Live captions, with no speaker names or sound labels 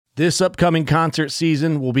This upcoming concert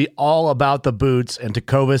season will be all about the boots, and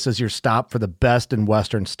Tecovas is your stop for the best in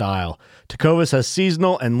Western style. Tecovas has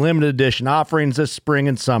seasonal and limited edition offerings this spring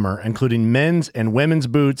and summer, including men's and women's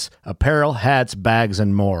boots, apparel, hats, bags,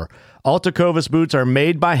 and more. All Tecovas boots are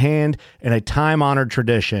made by hand in a time-honored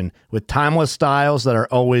tradition with timeless styles that are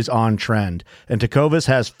always on trend. And Tecovas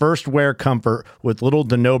has first wear comfort with little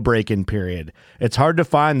to no break-in period. It's hard to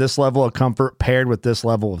find this level of comfort paired with this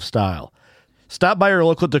level of style. Stop by your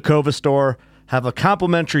local Tecovas store, have a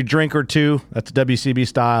complimentary drink or two, that's WCB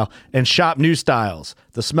style, and shop new styles.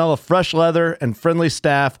 The smell of fresh leather and friendly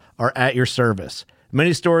staff are at your service.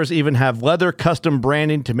 Many stores even have leather custom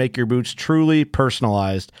branding to make your boots truly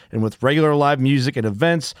personalized. And with regular live music and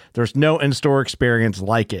events, there's no in-store experience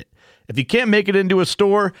like it. If you can't make it into a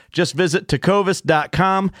store, just visit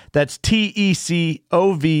tecovas.com. That's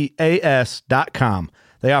TECOVAS.com.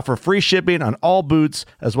 They offer free shipping on all boots,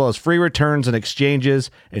 as well as free returns and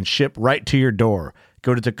exchanges, and ship right to your door.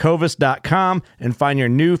 Go to tecovas.com and find your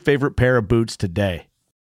new favorite pair of boots today.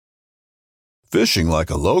 Fishing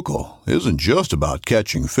like a local isn't just about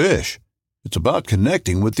catching fish. It's about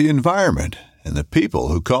connecting with the environment and the people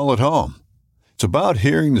who call it home. It's about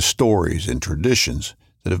hearing the stories and traditions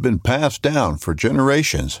that have been passed down for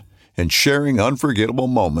generations and sharing unforgettable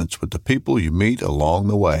moments with the people you meet along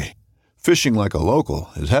the way. Fishing like a local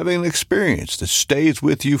is having an experience that stays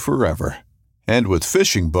with you forever. And with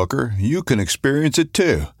Fishing Booker, you can experience it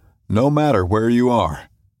too, no matter where you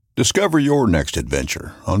are. Discover your next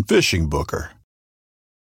adventure on Fishing Booker.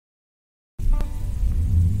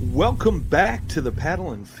 Welcome back to the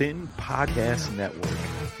Paddle and Fin Podcast Network.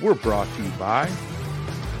 We're brought to you by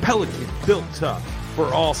Pelican, built tough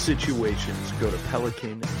for all situations. Go to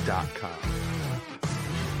pelican.com.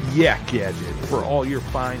 Yak Gadget, for all your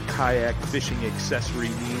fine kayak fishing accessory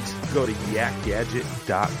needs, go to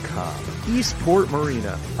yakgadget.com. Eastport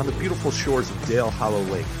Marina, on the beautiful shores of Dale Hollow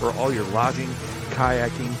Lake, for all your lodging,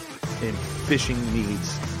 kayaking, and fishing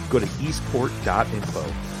needs, go to eastport.info.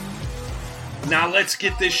 Now let's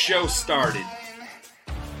get this show started.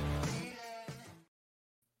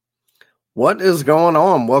 What is going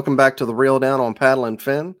on? Welcome back to the Reel Down on Paddle and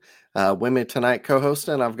Fin. With me tonight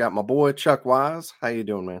co-hosting, I've got my boy Chuck Wise. How you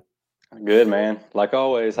doing, man? Good, man. Like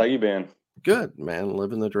always. How you been? Good, man.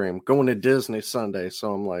 Living the dream. Going to Disney Sunday,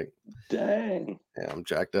 so I'm like, dang. Yeah, I'm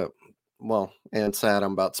jacked up. Well, and sad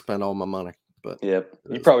I'm about to spend all my money. But yep,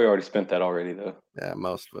 you probably already spent that already, though. Yeah,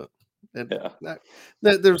 most of it. Yeah.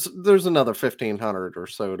 There's another 1,500 or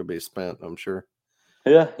so to be spent, I'm sure.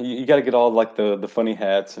 Yeah, you got to get all like the funny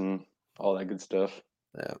hats and all that good stuff.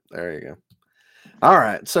 Yeah, there you go. All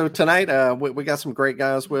right, so tonight we got some great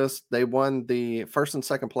guys with us. They won the first and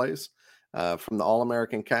second place from the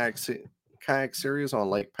All-American Kayak Series on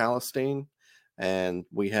Lake Palestine. And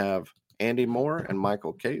we have Andy Moore and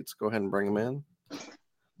Michael Cates. Go ahead and bring them in.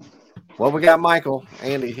 Well, we got Michael.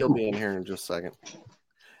 Andy, he'll be in here in just a second.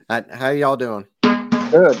 How y'all doing?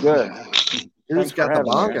 Good. Who's got the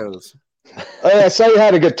bongos? I saw you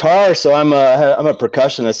had a guitar, so I'm a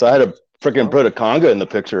percussionist, so I had to freaking put a conga in the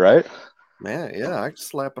picture, right? Man, yeah, I can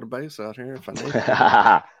slap a bass out here if I need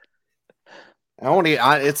to.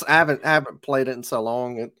 I haven't played it in so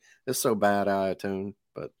long. It's so bad out of tune.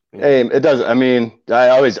 But hey, it doesn't. I mean,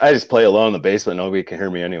 I just play alone in the basement. Nobody can hear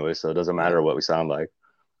me anyway, so it doesn't matter what we sound like.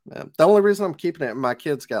 Yeah. The only reason I'm keeping it, my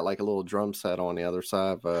kid's got like a little drum set on the other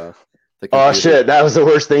side of the computer. Oh shit, that was the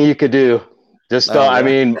worst thing you could do. I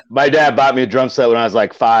mean, my dad bought me a drum set when I was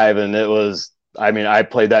like 5, and it was. I mean, I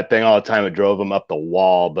played that thing all the time. It drove him up the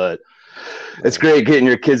wall, but. It's great getting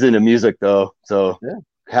your kids into music, though. So,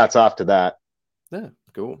 hats off to that. Yeah,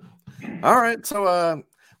 cool. All right, so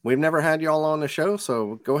we've never had y'all on the show,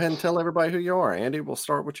 so go ahead and tell everybody who you are. Andy, we'll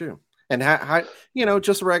start with you. And how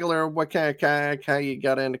just regular, what kind of kayak, how you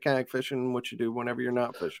got into kayak fishing, what you do whenever you're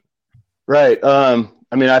not fishing. Right. I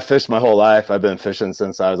mean, I fished my whole life. I've been fishing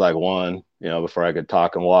since I was like 1. Before I could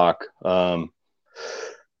talk and walk.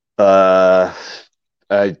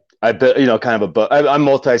 I bet, kind of I'm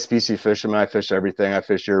multi-species fisherman. I fish everything. I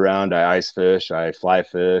fish year round. I ice fish. I fly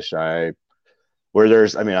fish. I've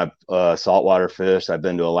saltwater fish. I've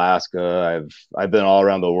been to Alaska. I've been all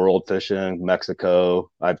around the world fishing,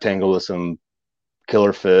 Mexico. I've tangled with some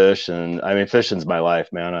killer fish. And I mean, fishing's my life,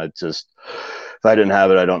 man. If I didn't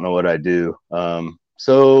have it, I don't know what I'd do.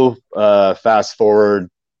 So fast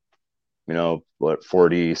forward,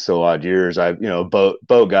 40 so odd years.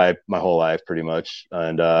 Boat guy my whole life pretty much,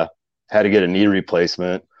 and had to get a knee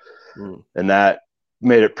replacement, and that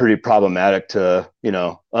made it pretty problematic to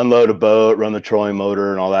unload a boat, run the trolling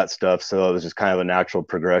motor, and all that stuff. So it was just kind of a natural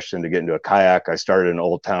progression to get into a kayak. I started an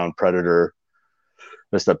Old Town Predator,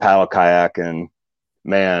 just a paddle kayak, and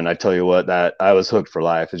man, I tell you what, that I was hooked for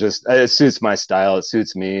life. It suits my style. It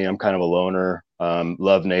suits me. I'm kind of a loner.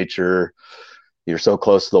 Love nature. You're so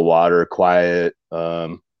close to the water, quiet.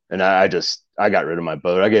 And I got rid of my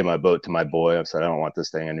boat. I gave my boat to my boy. I said, I don't want this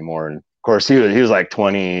thing anymore. And of course he was like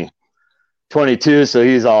 22. So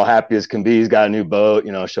he's all happy as can be. He's got a new boat,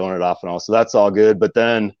 showing it off and all. So that's all good. But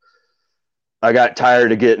then I got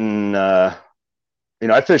tired of getting, I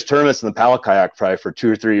fished tournaments in the paddle kayak probably for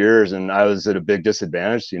 2 or 3 years, and I was at a big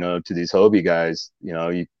disadvantage, to these Hobie guys.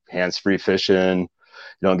 You hands-free fishing, you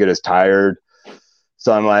don't get as tired.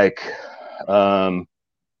 So I'm like, I'm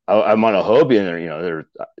on a Hobie, and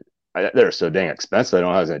they're so dang expensive. I don't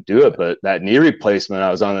know how I was going to do it, but that knee replacement,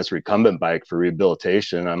 I was on this recumbent bike for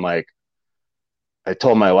rehabilitation. I'm like, I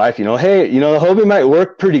told my wife, hey, the Hobie might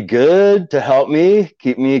work pretty good to help me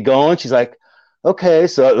keep me going. She's like, okay.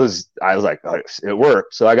 So I was like, oh, it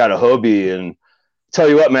worked. So I got a Hobie, and tell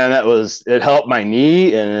you what, man, it helped my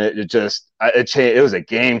knee, and it changed. It was a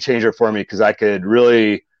game changer for me, because I could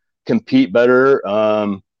really compete better.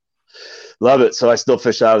 Love it. So I still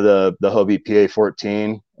fish out of the Hobie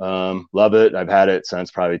PA14. Love it. I've had it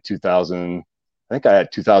since probably 2000. I think I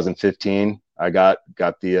had 2015. I got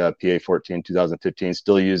the PA14 2015.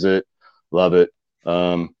 Still use it. Love it.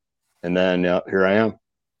 And then here I am.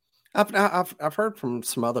 I've heard from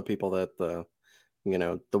some other people that the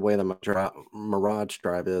way the Mirage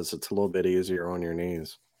drive is, it's a little bit easier on your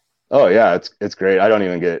knees. Oh yeah, it's great. I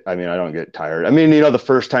don't get tired. The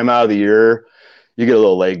first time out of the year, you get a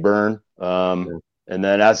little leg burn. And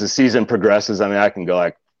then as the season progresses, I can go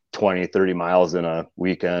like 20, 30 miles in a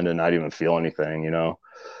weekend and not even feel anything,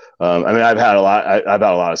 I've had a lot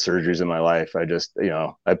of surgeries in my life. I just,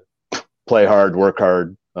 I play hard, work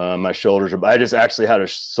hard. My shoulders I just actually had a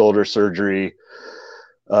shoulder surgery,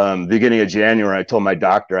 beginning of January. I told my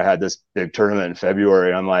doctor I had this big tournament in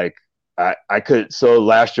February. I'm like, so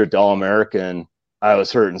last year at the All-American, I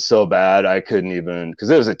was hurting so bad I couldn't even,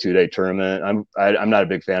 because it was a 2-day tournament. I'm not a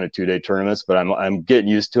big fan of 2-day tournaments, but I'm getting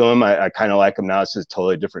used to them. I kind of like them now. It's just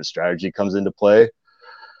totally different strategy comes into play.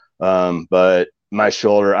 But my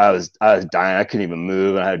shoulder, I was dying. I couldn't even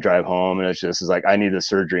move, and I had to drive home. And it's like, I need the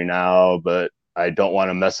surgery now, but I don't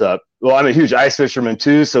want to mess up. Well, I'm a huge ice fisherman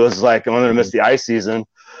too, so it's like I'm going to miss the ice season.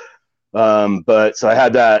 But so I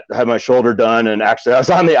had my shoulder done, and actually I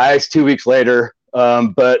was on the ice 2 weeks later.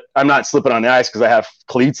 But I'm not slipping on the ice because I have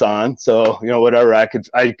cleats on. So, whatever I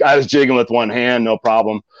was jigging with one hand, no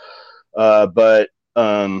problem. So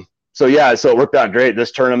it worked out great.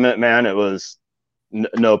 This tournament, man, it was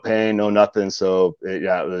no pain, no nothing. So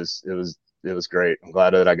it was great. I'm glad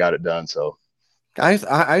that I got it done. So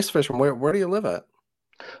ice fishing, where do you live at?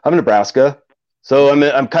 I'm in Nebraska. So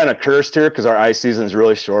I'm kind of cursed here because our ice season is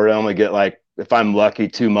really short. I only get, like, if I'm lucky,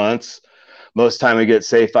 2 months. Most time we get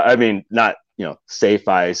safe. Not, safe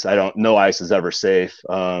ice. No ice is ever safe.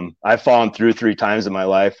 I've fallen through 3 times in my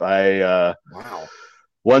life. Wow.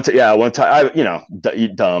 One time,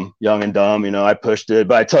 young and dumb, I pushed it.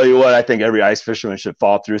 But I tell you what, I think every ice fisherman should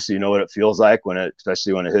fall through, so you know what it feels like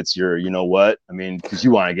especially when it hits your, because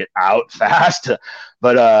you want to get out fast.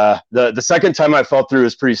 But the second time I fell through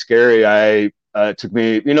was pretty scary. It took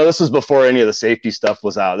me, this was before any of the safety stuff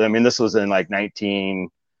was out. This was in like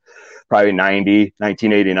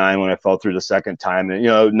 1989 when I fell through the second time.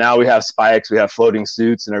 And, now we have spikes, we have floating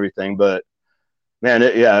suits and everything, but man,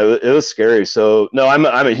 it was scary. So no, I'm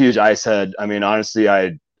a huge ice head. Honestly,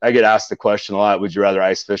 I get asked the question a lot, would you rather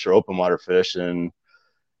ice fish or open water fish? And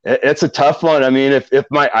it's a tough one. If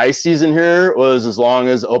my ice season here was as long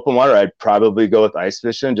as open water, I'd probably go with ice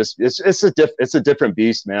fishing. Just it's a different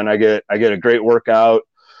beast, man. I get a great workout.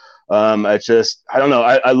 I don't know.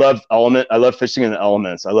 I love I love fishing in the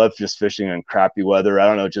elements. I love just fishing in crappy weather. I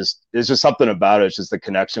don't know. It's just something about it. It's just the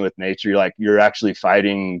connection with nature. You're actually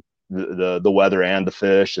fighting the weather and the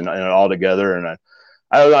fish and all together. And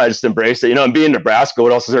I don't know. I just embrace it, and being in Nebraska,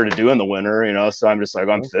 what else is there to do in the winter? So I'm just like,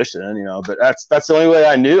 I'm fishing, but that's the only way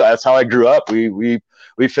I knew. That's how I grew up. We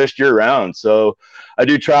fished year round. So I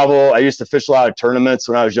do travel. I used to fish a lot of tournaments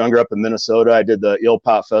when I was younger up in Minnesota. I did the Eel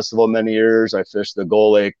Pot Festival many years. I fished the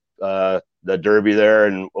Gull Lake, the Derby there.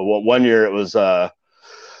 And one year it was,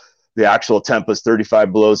 the actual temp was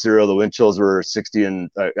 35 below zero. The wind chills were 60 and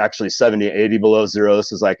actually 70, 80 below zero.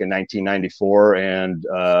 This was like in 1994. And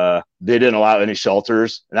they didn't allow any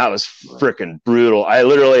shelters. And that was freaking brutal. I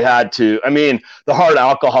literally had to, the hard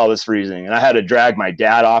alcohol was freezing. And I had to drag my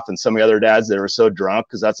dad off and some of the other dads that were so drunk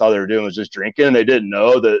because that's all they were doing was just drinking. And they didn't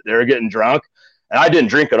know that they were getting drunk. And I didn't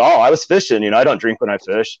drink at all. I was fishing. I don't drink when I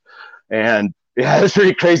fish. And yeah, it's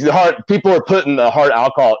pretty crazy. People were putting the hard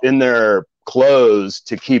alcohol in their clothes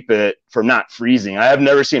to keep it from not freezing. I have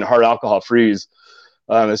never seen hard alcohol freeze.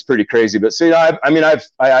 It's pretty crazy. But so, I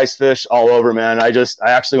ice fish all over, man. I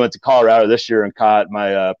actually went to Colorado this year and caught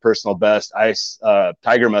my personal best ice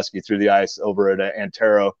tiger muskie through the ice over at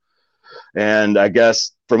Antero. And I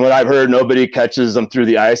guess from what I've heard, nobody catches them through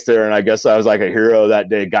the ice there. And I guess I was like a hero that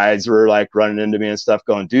day. Guys were like running into me and stuff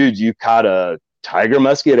going, dude, you caught a tiger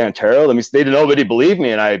muskie at Antero? Nobody believed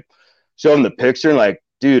me. And I showed them the picture and like,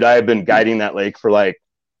 dude, I've been guiding that lake for like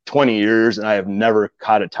 20 years and I have never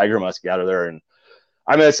caught a tiger muskie out of there. And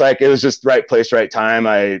I mean, it's like, it was just right place, right time.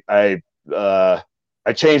 I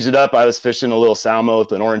changed it up. I was fishing a little salmon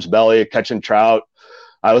with an orange belly, catching trout.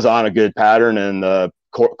 I was on a good pattern and the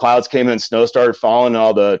clouds came in, snow started falling, and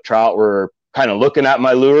all the trout were kind of looking at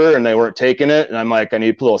my lure and they weren't taking it. And I'm like, I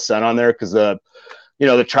need to put a little scent on there because the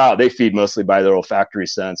trout, they feed mostly by their olfactory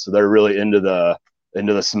sense. So they're really into the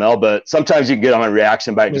smell, but sometimes you can get on a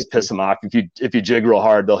reaction bite and just piss them off. If you jig real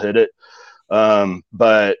hard, they'll hit it.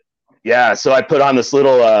 But yeah, so I put on this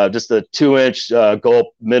little, just a 2-inch gulp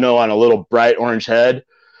minnow on a little bright orange head.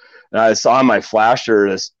 And I saw on my flasher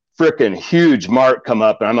this freaking huge mark come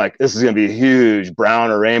up, and I'm like, this is gonna be huge,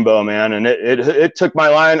 brown or rainbow, man. And it took my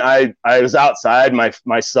line. I was outside,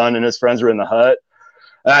 my son and his friends were in the hut,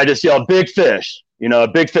 and I just yelled, big fish, a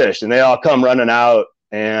big fish, and they all come running out,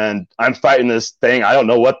 and I'm fighting this thing. I don't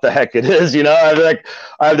know what the heck it is, I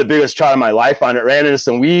have the biggest trout of my life on it. Ran into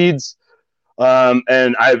some weeds,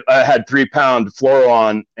 and I had 3-pound fluoro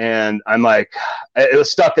on, and I'm like, it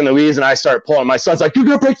was stuck in the weeds, and I start pulling. My son's like, you're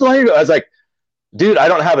gonna break the line. I was like, dude, I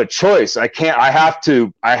don't have a choice. I can't. I have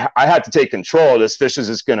to take control. This fish is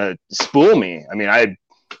just gonna spool me. I mean,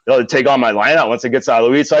 it'll take all my line out once it gets out of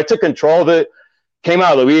the weeds. So I took control of it. Came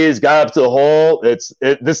out of the weeds, got up to the hole.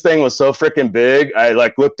 This thing was so freaking big. I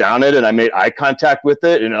like looked down at it and I made eye contact with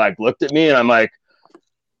it, and it like looked at me, and I'm like,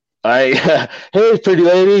 hey, pretty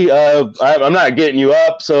lady, I'm not getting you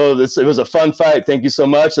up. So it was a fun fight. Thank you so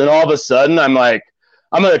much. And all of a sudden, I'm like,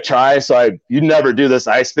 I'm going to try. So you never do this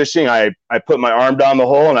ice fishing. I put my arm down the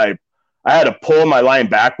hole and I had to pull my line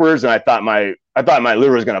backwards. And I thought my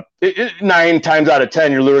lure was going to, 9 times out of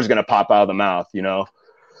 10, your lure is going to pop out of the mouth,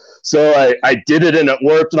 So I did it and it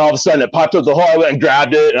worked. And all of a sudden it popped up the hole. I went and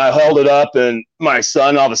grabbed it and I held it up, and my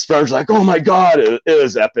son, all of his friends were like, oh my God, it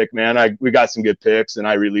was epic, man. We got some good picks and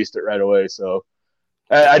I released it right away. So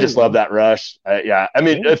I just love that rush. I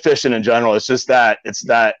mean, fishing in general, it's just that,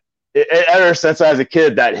 ever since I was a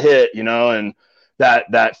kid, that hit, and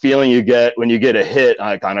that feeling you get when you get a hit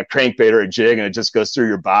like on a crankbait or a jig and it just goes through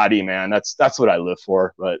your body, man. That's what I live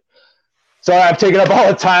for. But sorry, I'm taking up all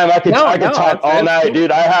the time. I can talk all night,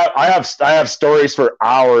 dude. I have stories for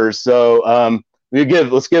hours. So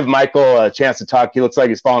let's give Michael a chance to talk. He looks like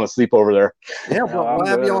he's falling asleep over there. Yeah, we'll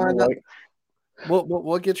have you on.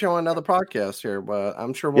 We'll get you on another podcast here, but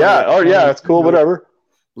I'm sure. That's cool. Whatever.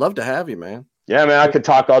 Love to have you, man. Yeah, man, I could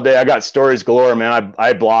talk all day. I got stories galore, man.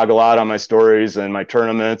 I blog a lot on my stories and my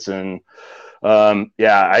tournaments, and I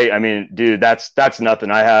mean, dude, that's nothing.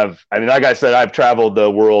 Like I said, I've traveled the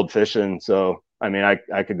world fishing, so I mean,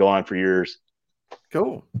 I could go on for years.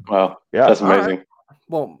 Cool. Wow. Yeah, that's amazing. Right.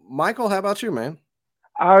 Well, Michael, how about you, man?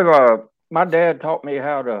 My dad taught me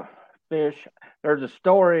how to fish. There's a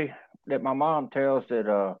story that my mom tells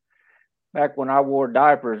that back when I wore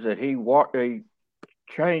diapers, that he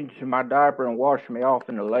changed my diaper and washed me off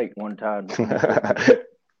in the lake one time.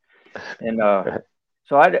 And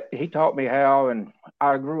he taught me how, and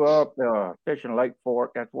I grew up fishing Lake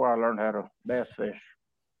Fork. That's where I learned how to bass fish,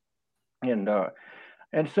 and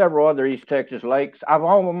several other East Texas lakes.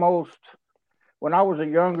 When I was a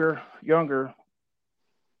younger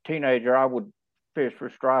teenager, I would fish for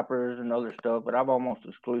stripers and other stuff, but I've almost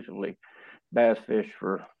exclusively bass fished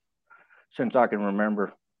since I can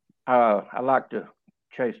remember. I like to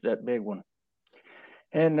chase that big one.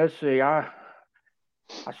 And let's see, I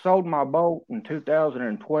sold my boat in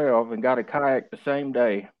 2012 and got a kayak the same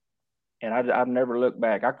day, and I've never looked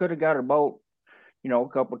back. I could have got a boat, a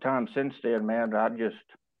couple of times since then, man. I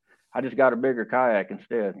just got a bigger kayak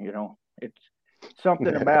instead. It's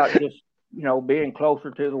something about just being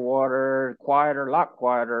closer to the water, quieter, a lot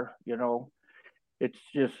quieter. It's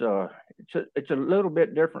just it's a little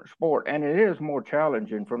bit different sport, and it is more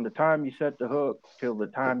challenging from the time you set the hook till the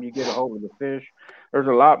time you get a hold of the fish. There's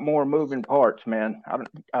a lot more moving parts, man.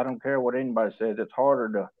 I don't care what anybody says. It's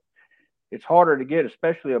harder to get,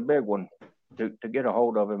 especially a big one, to get a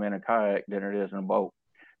hold of them in a kayak than it is in a boat.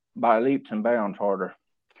 By leaps and bounds harder.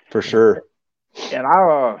 For sure. And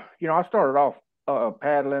I started off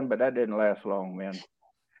paddling, but that didn't last long, man.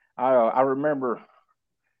 I remember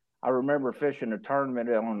fishing a tournament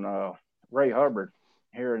on Ray Hubbard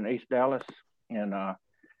here in East Dallas, and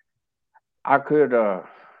I could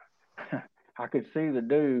I could see the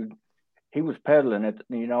dude. He was pedaling it,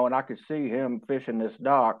 and I could see him fishing this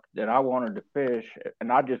dock that I wanted to fish,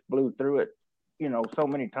 and I just blew through it, so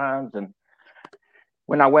many times. And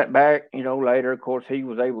when I went back, later, of course, he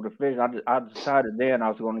was able to fish. I decided then I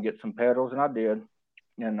was going to get some pedals, and I did.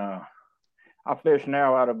 And I fish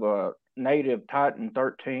now out of a native Titan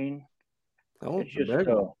 13. Oh, It's just,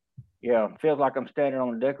 it feels like I'm standing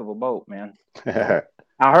on the deck of a boat, man. I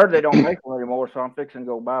heard they don't make one anymore, so I'm fixing to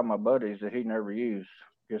go buy my buddies that he never used,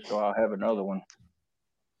 just so I'll have another one.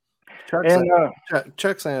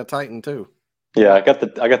 Chuck's in a Titan too. Yeah, I got the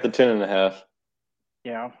 10.5.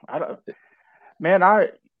 Yeah,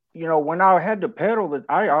 when I had to pedal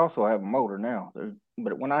I also have a motor now,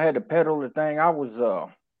 but when I had to pedal the thing, I was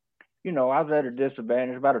I was at a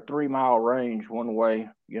disadvantage, about a 3-mile range one way,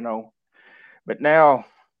 but now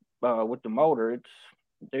with the motor, it's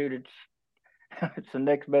the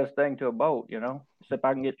next best thing to a boat, except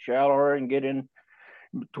I can get shallower and get in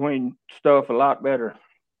between stuff a lot better.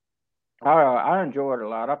 I enjoy it a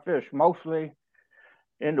lot. I fish mostly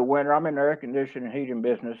in the winter. I'm in the air conditioning and heating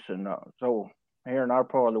business, and so here in our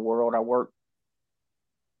part of the world, I work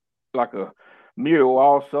like a mule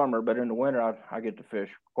all summer, but in the winter, I get to fish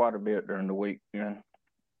quite a bit during the week.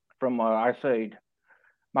 From I say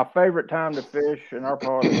my favorite time to fish in our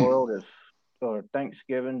part of the world is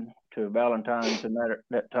Thanksgiving to Valentine's, and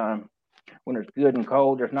that time when it's good and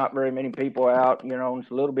cold. There's not very many people out.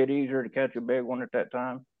 It's a little bit easier to catch a big one at that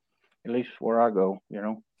time. At least where I go.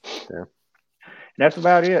 Yeah. That's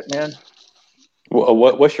about it, man.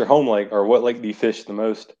 What's your home lake, or what lake do you fish the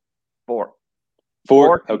most? Fort.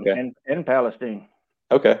 Okay. In Palestine.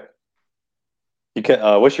 Okay. You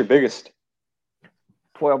can. What's your biggest?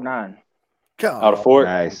 12.9. Out of Fort.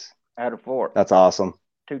 Nice. Out of Fort. That's awesome.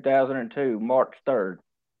 2002, March 3rd.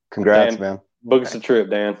 Congrats, Dan, man. book us a trip,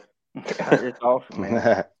 Dan. It's awesome,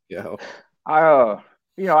 man. Yeah. I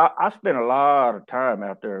spent a lot of time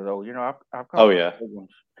out there, though. I've caught big ones.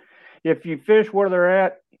 If you fish where they're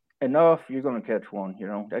at enough, you're going to catch one.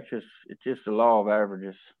 It's just the law of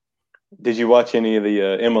averages. Did you watch any of the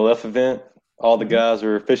MLF event? All the guys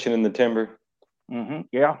were fishing in the timber. Mm-hmm.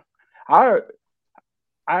 Yeah, I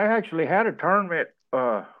actually had a tournament.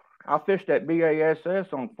 I fished at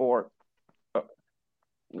BASS on Fort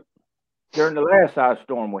during the last ice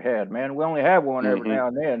storm we had. Man, we only have one every now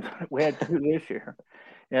and then. We had 2 this year,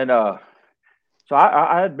 and so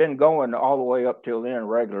I had been going all the way up till then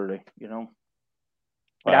regularly.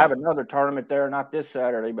 But I have another tournament there, not this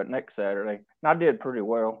Saturday, but next Saturday. And I did pretty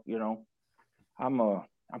well. I'm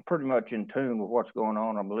pretty much in tune with what's going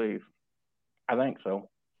on, I believe. I think so.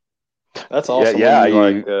 That's awesome. Yeah,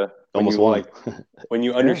 you almost won. When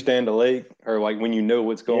you understand a lake, or like when you know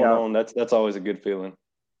what's going on, that's always a good feeling.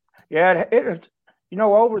 Yeah, it is.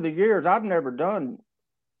 Over the years, I've never done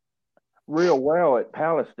real well at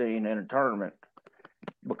Palestine in a tournament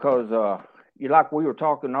because, like we were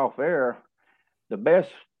talking off air, the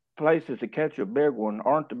best places to catch a big one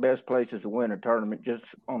aren't the best places to win a tournament just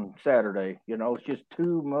on Saturday. It's just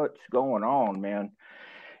too much going on, man.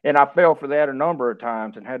 And I fell for that a number of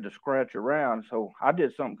times and had to scratch around. So I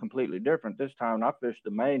did something completely different this time. I fished the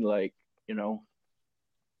main lake,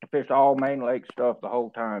 I fished all main lake stuff the whole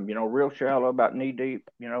time, real shallow, about knee deep,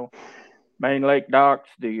 main lake docks,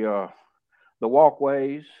 the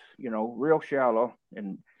walkways, real shallow.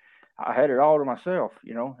 And I had it all to myself,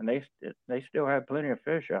 and they still have plenty of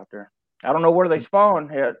fish out there. I don't know where they spawn.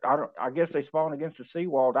 I guess they spawn against the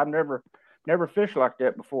seawall. I've never fished like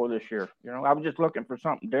that before this year. I was just looking for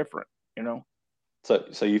something different.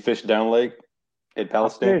 So you fished down lake at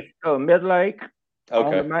Palestine? I fished mid lake.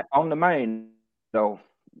 Okay. On the main, though,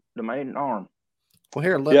 the main arm. Well,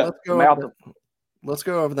 here let's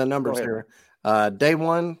go over the numbers here. Day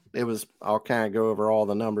one, I'll kind of go over all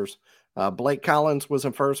the numbers. Blake Collins was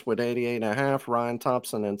in first with 88.5. Ryan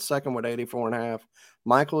Thompson in second with 84.5.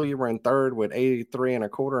 Michael, you were in third with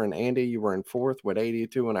 83.25, and Andy, you were in fourth with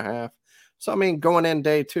 82.5. So, going in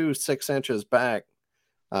day two, 6 inches back,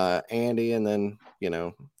 Andy, and then,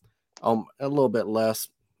 a little bit less.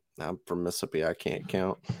 I'm from Mississippi. I can't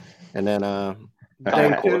count. And then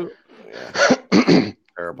day two,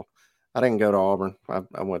 terrible. I didn't go to Auburn.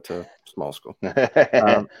 I went to small school.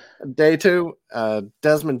 Day two,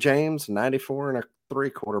 Desmond James,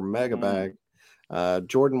 94.75 mega bag.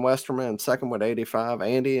 Jordan Westerman in second with 85.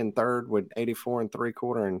 Andy in third with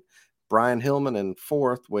 84.75, and Brian Hillman in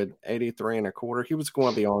fourth with 83.25. He was going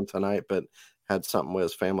to be on tonight, but had something with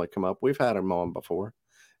his family come up. We've had him on before.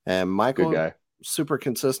 And Michael, super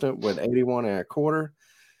consistent with 81.25.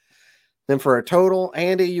 Then for a total,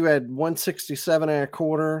 Andy, you had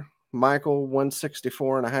 167.25. Michael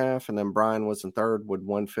 164.5, and then Brian was in third with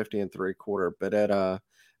 150 3/4. But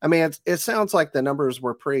I mean, it sounds like the numbers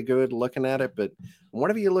were pretty good looking at it, but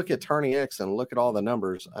whenever you look at Tourney X and look at all the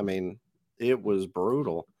numbers, I mean, it was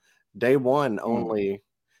brutal. Day one, only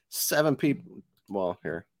 7 people. Well,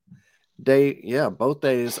 here. Both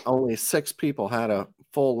days, only 6 people had a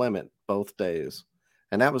full limit both days.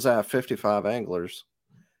 And that was at 55 anglers.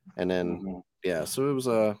 And then, so it was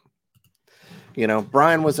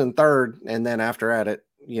Brian was in third. And then after that,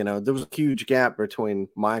 there was a huge gap between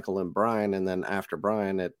Michael and Brian. And then after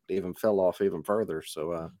Brian, it even fell off even further.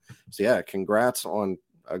 So yeah, congrats on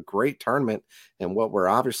a great tournament and what were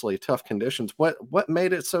obviously tough conditions. What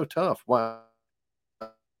made it so tough? Why?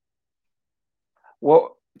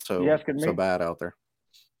 Well, so me? Bad out there.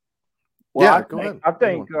 Well, yeah, go ahead. I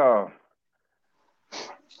think.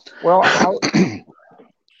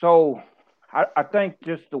 I think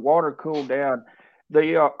just the water cooled down.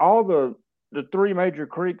 All the 3 major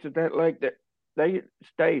creeks at that lake, that they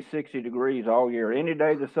stay 60 degrees all year. Any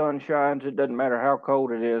day the sun shines, it doesn't matter how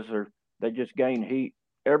cold it is, or they just gain heat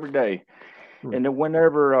every day. And then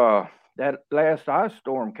whenever that last ice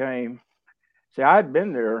storm came, see, I'd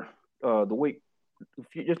been there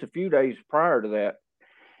just a few days prior to that,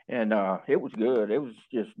 and it was good. It was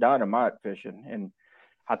just dynamite fishing, and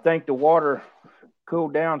I think the water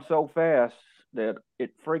cooled down so fast that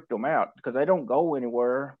it freaked them out because they don't go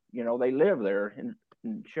anywhere. They live there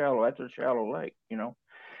in shallow. That's a shallow lake,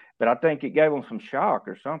 But I think it gave them some shock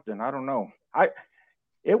or something. I don't know.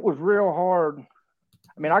 It was real hard.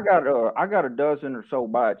 I mean, I got a dozen or so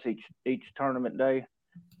bites each tournament day,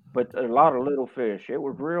 but a lot of little fish. It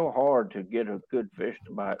was real hard to get a good fish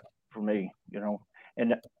to bite for me,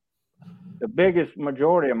 And the biggest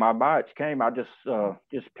majority of my bites came. I just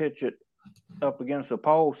pitch it up against the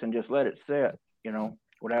post and just let it set,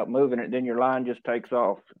 without moving it. Then your line just takes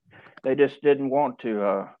off. They just didn't want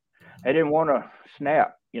to. They didn't want to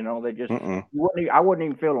snap. They just. I wouldn't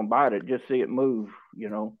even feel them bite it. Just see it move.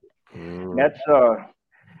 That's.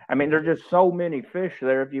 I mean, there's just so many fish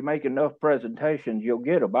there. If you make enough presentations, you'll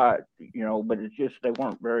get a bite. But it's just they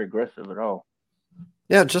weren't very aggressive at all.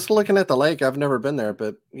 Yeah, just looking at the lake, I've never been there,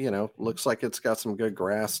 but looks like it's got some good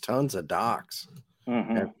grass, tons of docks.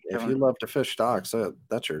 If you love to fish docks,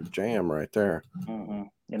 that's your jam right there. And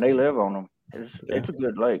they live on them. It's a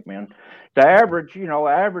good lake, man. The average,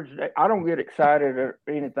 I don't get excited at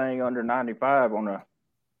anything under 95 on a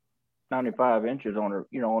 95 inches on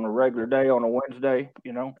a regular day on a Wednesday.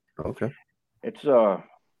 Okay. It's a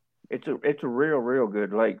real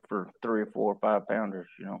good lake for 3 or 4 or 5 pounders.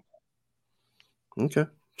 Okay.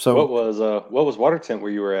 So what was water temp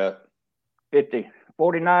where you were at? 50.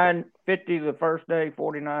 49, 50 the first day,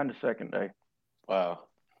 49 the second day. Wow.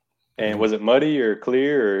 And was it muddy or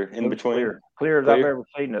clear or in between? Clear as I've ever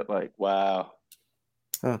seen it lake. Wow.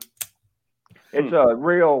 Huh. It's a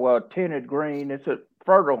real tinted green. It's a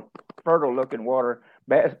fertile looking water.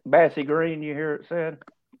 Bassy green, you hear it said?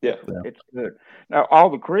 Yeah. It's good. Now, all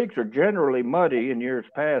the creeks are generally muddy in years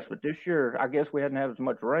past, but this year, I guess we hadn't had as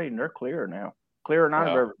much rain. They're clear now. Clearer than I've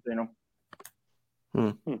ever seen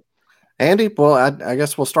them. Andy, well, I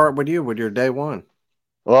guess we'll start with you with your day one.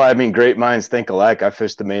 Well, I mean, great minds think alike. I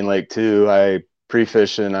fished the main lake too. I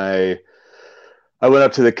pre-fishing. I went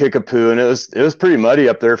up to the Kickapoo, and it was pretty muddy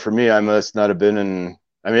up there for me. I must not have been in.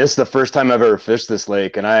 I mean, it's the first time I've ever fished this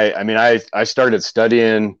lake, and I started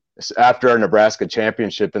studying after our Nebraska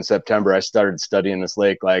championship in September. I started studying this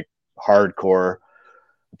lake like hardcore,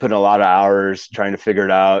 putting a lot of hours trying to figure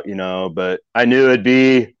it out, But I knew it'd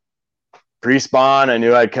be pre-spawn. I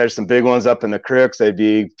knew I'd catch some big ones up in the creeks. They'd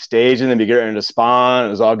be staging, they'd be getting ready to spawn. It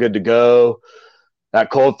was all good to go. That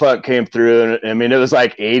cold front came through, and I mean, it was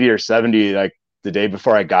like 80 or 70 like the day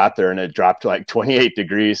before I got there, and it dropped to like 28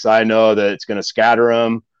 degrees. So I know that it's going to scatter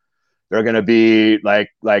them. They're going to be like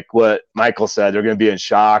what Michael said. They're going to be in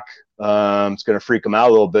shock. It's going to freak them out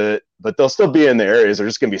a little bit, but they'll still be in the areas. They're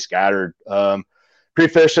just going to be scattered.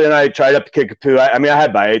 Pre-fishing, I tried up the Kickapoo. I mean, I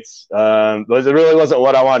had bites. It really wasn't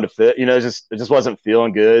what I wanted to fit. It just wasn't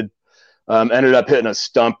feeling good. Ended up hitting a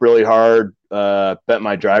stump really hard. Bent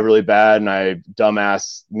my drive really bad, and I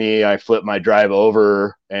flipped my drive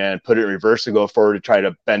over and put it in reverse to go forward to try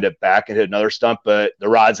to bend it back and hit another stump. But the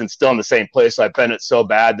rod's still in the same place, so I bent it so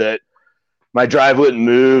bad that my drive wouldn't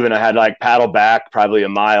move, and I had to like paddle back probably a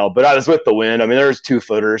mile. But I was with the wind. I mean, there was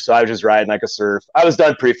 2-footers, so I was just riding like a surf. I was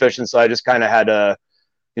done pre-fishing, so I just kind of had to,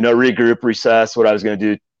 regroup, recess what I was going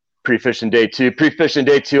to do pre-fishing day two. Pre-fishing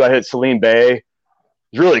day two, I hit Saline Bay. It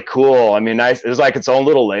was really cool. I mean, nice. It was like its own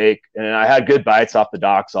little lake, and I had good bites off the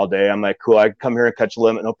docks all day. I'm like, cool, I can come here and catch a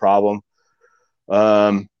limit, no problem.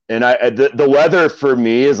 And the weather for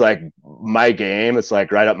me is like my game. It's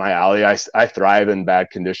like right up my alley. I thrive in bad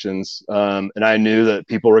conditions. And I knew that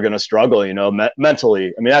people were going to struggle, mentally.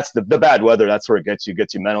 I mean, that's the bad weather. That's where it gets you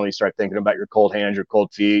mentally. You start thinking about your cold hands, your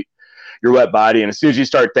cold feet, your wet body. And as soon as you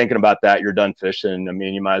start thinking about that, you're done fishing. I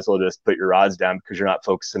mean, you might as well just put your rods down because you're not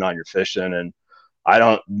focusing on your fishing. And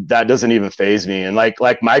that doesn't even faze me. And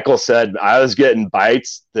like Michael said, I was getting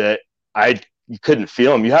bites that you couldn't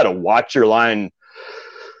feel them. You had to watch your line.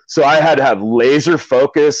 So I had to have laser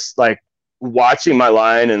focus, like watching my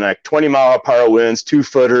line and like 20-mile-per-hour winds,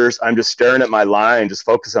 2-footers. I'm just staring at my line, just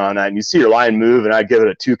focusing on that. And you see your line move, and I give it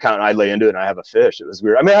a 2 count, and I lay into it, and I have a fish. It was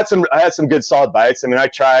weird. I mean, I had some good solid bites. I mean, I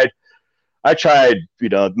tried,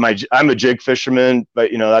 I'm a jig fisherman,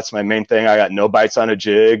 but that's my main thing. I got no bites on a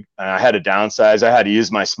jig. I had to downsize. I had to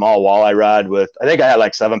use my small walleye rod I think I had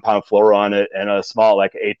like 7-pound fluoro on it and a small,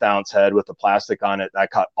 like 1/8-ounce head with the plastic on it. I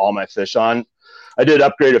caught all my fish on. I did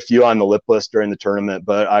upgrade a few on the lipless during the tournament,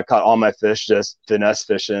 but I caught all my fish just finesse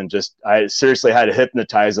fishing. I seriously had to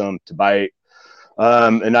hypnotize them to bite.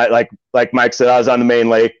 And I like Mike said, I was on the main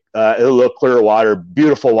lake. A little clear water,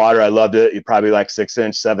 beautiful water. I loved it. You probably like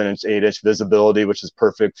 6-inch, 7-inch, 8-inch visibility, which is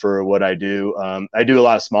perfect for what I do. I do a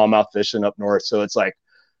lot of smallmouth fishing up north, so it's like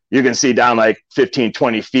you can see down like 15,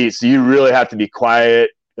 20 feet. So you really have to be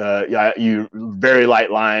quiet. You very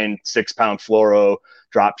light line, 6-pound fluoro,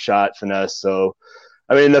 drop shot finesse. So,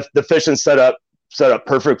 I mean, the fishing set up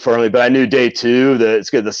perfect for me, but I knew day 2 that it's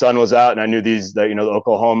good. The sun was out, and I knew the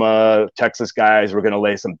Oklahoma, Texas guys were going to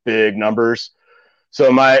lay some big numbers.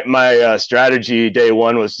 So my strategy day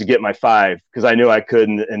 1 was to get my 5 because I knew I could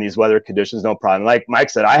in these weather conditions, no problem. Like Mike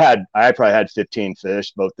said, I probably had 15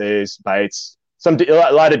 fish both days, bites, a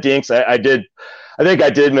lot of dinks. I think I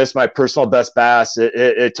did miss my personal best bass.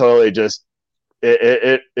 It totally just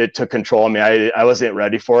it took control of me. I wasn't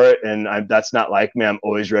ready for it, and that's not like me. I'm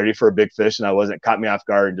always ready for a big fish, and I wasn't. Caught me off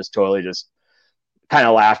guard and just totally just kind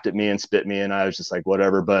of laughed at me and spit me, and I was just like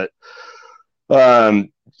whatever. But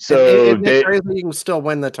so crazy you can still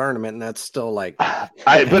win the tournament, and that's still like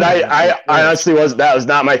I honestly was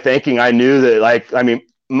not my thinking. I knew that, like, I mean,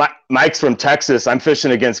 Mike's from Texas. I'm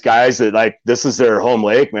fishing against guys that, like, this is their home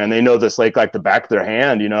lake, man. They know this lake like the back of their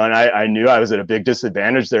hand, and I knew I was at a big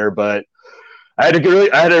disadvantage there, but I had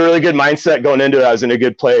a really good mindset going into it. I was in a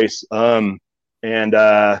good place. And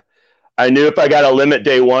I knew if I got a limit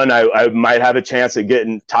day 1, I might have a chance at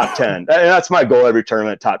getting top 10. And that's my goal every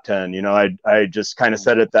tournament, top 10. I just kind of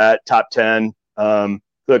set it that top 10. But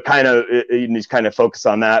you need to kind of focus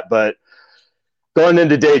on that. But going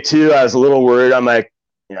into day 2, I was a little worried. I'm like,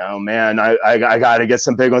 man, I got to get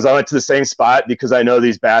some big ones. I went to the same spot because I know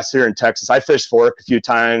these bass here in Texas. I fished Fork a few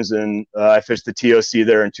times, and I fished the TOC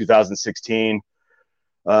there in 2016.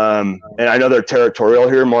 And I know they're territorial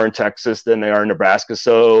here more in Texas than they are in Nebraska.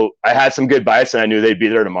 So I had some good bites, and I knew they'd be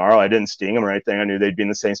there tomorrow. I didn't sting them or anything. I knew they'd be in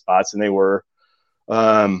the same spots, and they were.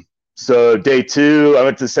 So day 2, I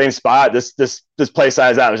went to the same spot. This place I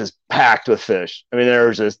was at was just packed with fish. I mean,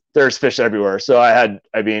 there's fish everywhere. So I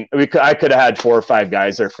could have had 4 or 5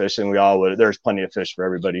 guys there fishing. We all would. There's plenty of fish for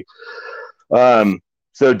everybody.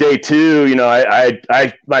 So day 2,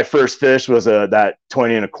 my first fish was that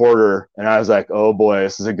 20 1/4, and I was like, oh boy,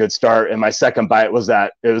 this is a good start. And my second bite was an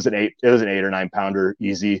 8 or 9 pounder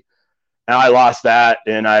easy, and I lost that,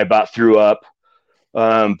 and I about threw up.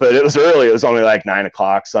 But it was early. It was only like 9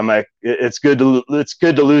 o'clock. So I'm like, it's good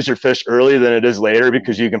to lose your fish early than it is later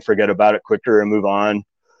because you can forget about it quicker and move on.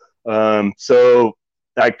 So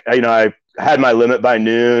I had my limit by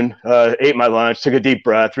noon, ate my lunch, took a deep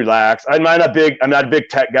breath, relaxed. I'm not a big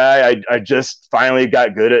tech guy. I just finally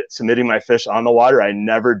got good at submitting my fish on the water. I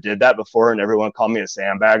never did that before, and everyone called me a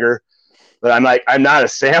sandbagger. But I'm like, I'm not a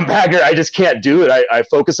sandbagger. I just can't do it. I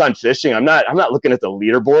focus on fishing. I'm not looking at the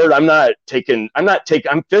leaderboard. I'm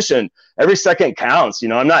fishing. Every second counts.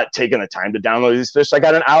 I'm not taking the time to download these fish. I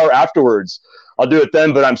got an hour afterwards. I'll do it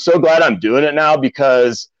then, but I'm so glad I'm doing it now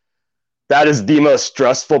because that is the most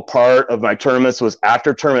stressful part of my tournaments was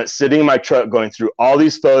after tournament, sitting in my truck, going through all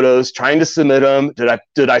these photos, trying to submit them.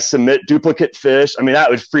 Did I submit duplicate fish? I mean, that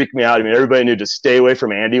would freak me out. I mean, everybody knew to stay away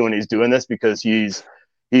from Andy when he's doing this because he's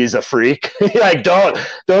a freak. Like, don't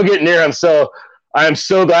get near him. So I'm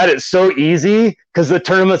so glad it's so easy because the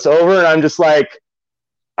tournament's over and I'm just like,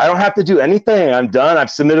 I don't have to do anything. I'm done.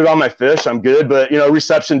 I've submitted all my fish. I'm good. But,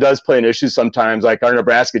 reception does play an issue sometimes. Like our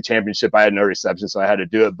Nebraska championship, I had no reception, so I had to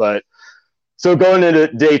do it. But so going into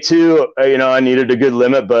day 2, I needed a good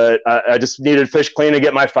limit, but I just needed fish clean to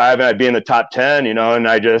get my 5 and I'd be in the top 10, and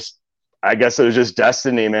I guess it was just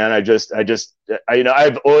destiny, man.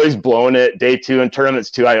 I've always blown it day 2 in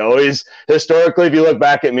tournaments too. I always, historically, if you look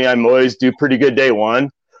back at me, I'm always do pretty good day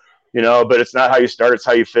 1. but it's not how you start, it's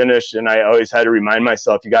how you finish. And I always had to remind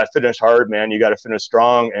myself, you got to finish hard, man. You got to finish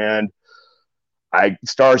strong. And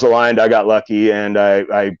stars aligned. I got lucky, and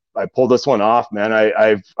I pulled this one off, man.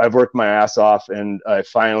 I've worked my ass off, and I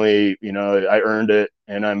finally, I earned it,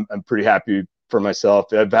 and I'm pretty happy for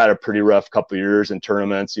myself. I've had a pretty rough couple of years in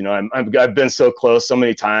tournaments. I've been so close so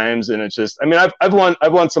many times, and it's just, I've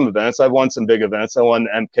won some events. I've won some big events. I won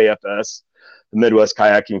the MKFS, the Midwest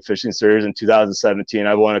Kayaking Fishing Series in 2017.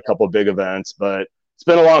 I've won a couple of big events, but it's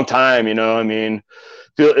been a long time,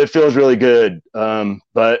 it feels really good.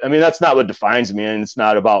 But that's not what defines me. And it's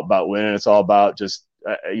not about winning. It's all about just,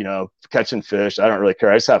 catching fish. I don't really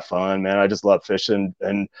care. I just have fun, man. I just love fishing,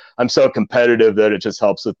 and I'm so competitive that it just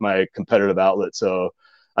helps with my competitive outlet. So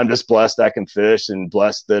I'm just blessed I can fish, and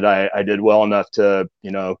blessed that I did well enough to,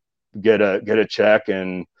 get a check,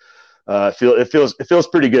 and it feels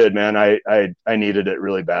pretty good, man. I needed it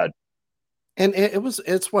really bad. And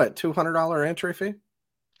it's what, $200 entry fee?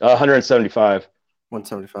 175.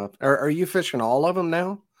 175. Are you fishing all of them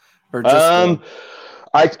now, or just?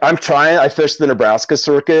 I'm trying. I fish the Nebraska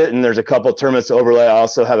circuit, and there's a couple of tournaments overlay. I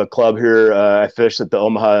also have a club here. I fish at the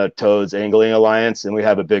Omaha Toads Angling Alliance, and we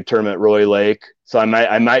have a big tournament at Roy Lake. So I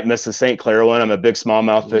might miss the St. Clair one. I'm a big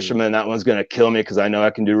smallmouth fisherman. That one's going to kill me because I know I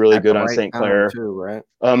can do really good on St. Clair too, right?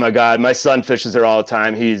 Oh my God, my son fishes there all the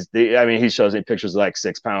time. He shows me pictures of like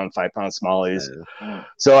 6 pound, 5 pound smallies.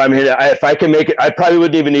 So if I can make it, I probably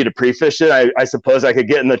wouldn't even need to pre-fish it. I suppose I could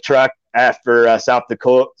get in the truck after South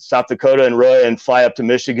Dakota and Roy and fly up to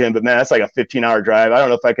Michigan. But man, that's like a 15-hour drive. I don't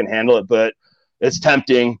know if I can handle it, but it's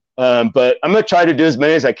tempting. But I'm gonna try to do as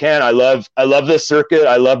many as I can. I love this circuit.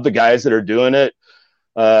 I love the guys that are doing it.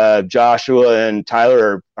 Joshua and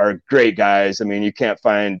Tyler are great guys. You can't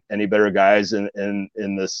find any better guys in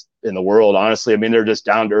the world, honestly. They're just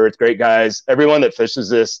down to earth, great guys. Everyone that fishes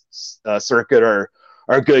this circuit are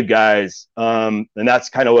good guys. And that's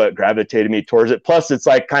kind of what gravitated me towards it. Plus it's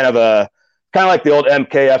like kind of like the old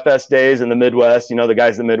MKFS days in the Midwest, the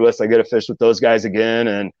guys in the Midwest. I get to fish with those guys again.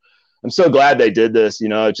 And I'm so glad they did this.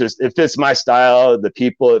 It fits my style, the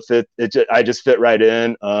people, I just fit right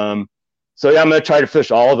in. So yeah, I'm going to try to fish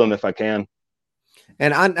all of them if I can.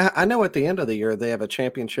 And I know at the end of the year, they have a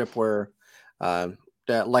championship where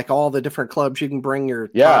like all the different clubs, you can bring your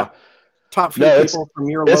top few people from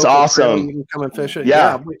your local. It's awesome. You can come and fish it.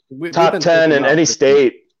 Yeah. Top 10 in any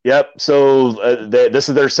state. Yep. So this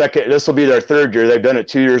is their second. This will be their third year. They've done it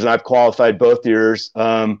 2 years, and I've qualified both years.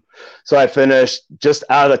 So I finished just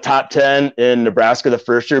out of the top 10 in Nebraska the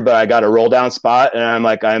first year, but I got a roll down spot, and I'm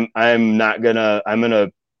like, I'm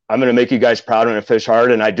gonna make you guys proud and fish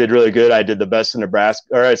hard. And I did really good. I did the best in Nebraska,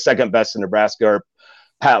 or second best in Nebraska, or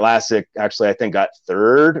Pat Lassick actually, I think, got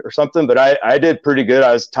third or something, but I did pretty good.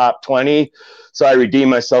 I was top 20. So I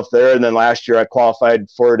redeemed myself there. And then last year I qualified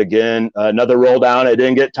for it again, another roll down. I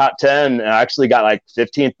didn't get top 10, and I actually got like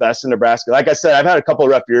 15th best in Nebraska. Like I said, I've had a couple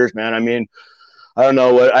of rough years, man. I don't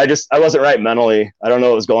know what, I wasn't right mentally. I don't know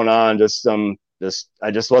what was going on. I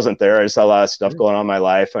just wasn't there. I just had a lot of stuff going on in my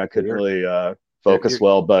life, and I couldn't really focus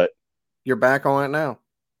well, but you're back on it now.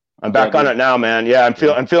 I'm back on it now, man. Yeah, I'm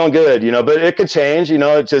feeling good, but it could change,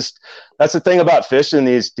 that's the thing about fishing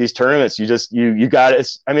these tournaments. You got it.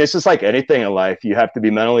 It's just like anything in life. You have to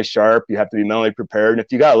be mentally sharp. You have to be mentally prepared. And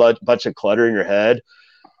if you got a bunch of clutter in your head,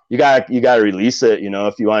 you got to release it,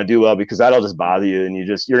 if you want to do well, because that'll just bother you. And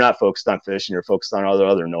you're not focused on fishing. You're focused on all the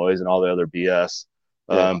other noise and all the other BS.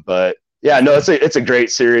 But yeah, no, it's a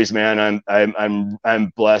great series, man.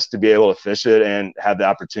 I'm blessed to be able to fish it and have the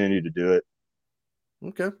opportunity to do it.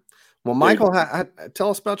 Okay. Well, Michael, tell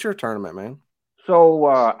us about your tournament, man.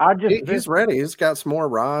 So he's ready. He's got some more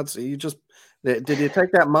rods. Did you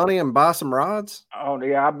take that money and buy some rods? Oh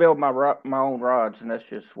yeah, I built my own rods, and that's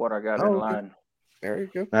just what I got in line. There you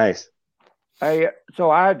go. Nice. So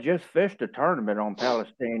I just fished a tournament on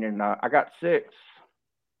Palestine, and I got 6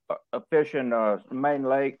 fishing the main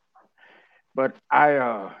lake. But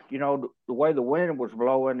the way the wind was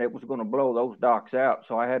blowing, it was going to blow those docks out.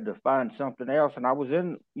 So I had to find something else. And I was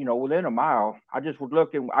within a mile. I just was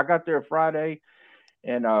looking. I got there Friday,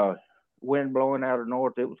 and wind blowing out of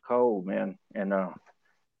north. It was cold, man. And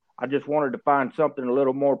I just wanted to find something a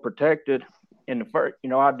little more protected. In the first,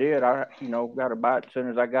 I did. I got a bite as soon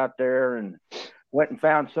as I got there, and went and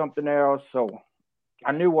found something else. So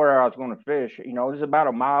I knew where I was going to fish. It was about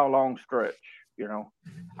a mile-long stretch.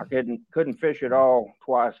 I couldn't fish it all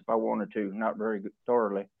twice if I wanted to, not very good,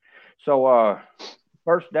 thoroughly. So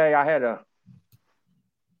first day I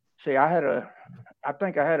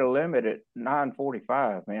think I had a limit at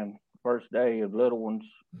 9:45, man. First day of little ones,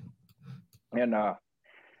 and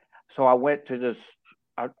so I went to this.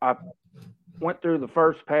 I went through the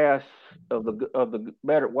first pass of the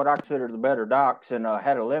better, what I consider the better docks, and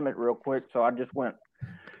had a limit real quick. So I just went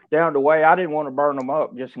down the way. I didn't want to burn them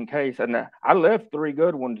up just in case. And I left 3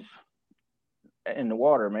 good ones in the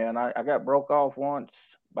water, man. I got broke off once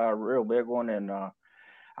by a real big one, and I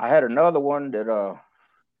had another one that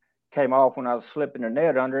came off when I was slipping the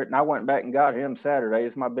net under it, and I went back and got him Saturday.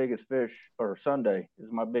 It's my biggest fish, or Sunday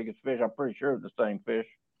is my biggest fish. I'm pretty sure it's the same fish.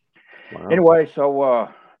 Wow. Anyway, so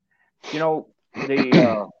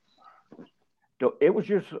it was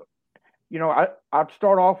just, I'd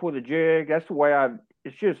start off with a jig. That's the way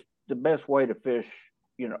it's just the best way to fish.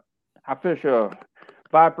 I fish a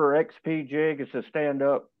Viper XP jig. It's a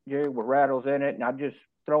stand-up jig with rattles in it, and I just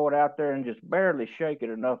throw it out there and just barely shake it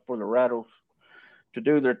enough for the rattles to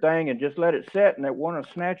do their thing, and just let it set, and they want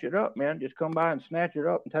to snatch it up, man. Just come by and snatch it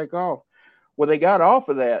up and take off. Well, they got off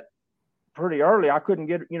of that pretty early. I couldn't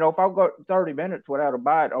get, if I go 30 minutes without a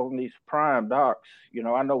bite on these prime docks,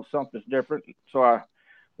 I know something's different. So I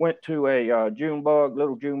went to a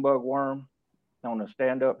little June bug worm on a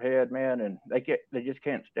stand-up head, man, and they just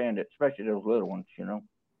can't stand it, especially those little ones,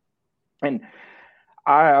 And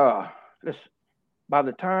by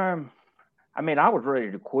the time, I was ready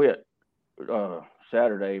to quit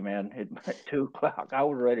Saturday, man. At 2 o'clock, I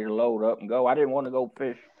was ready to load up and go. I didn't want to go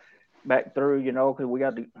fish back through, because we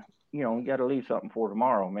got to, we got to leave something for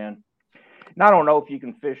tomorrow, man. And I don't know if you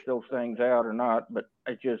can fish those things out or not, but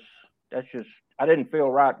I didn't feel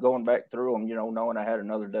right going back through them, knowing I had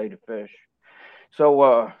another day to fish. So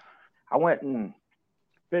I went and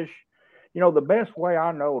fished. The best way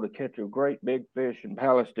I know to catch a great big fish in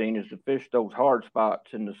Palestine is to fish those hard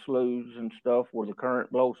spots in the sloughs and stuff where the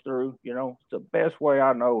current blows through. It's the best way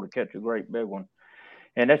I know to catch a great big one.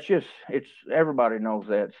 And it's everybody knows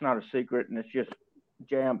that. It's not a secret, and it's just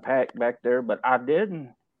jam-packed back there. But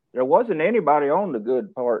there wasn't anybody on the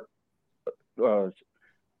good part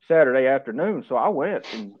Saturday afternoon, so I went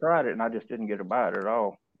and tried it, and I just didn't get a bite at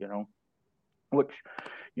all, which,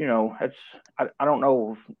 it's, I don't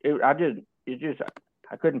know.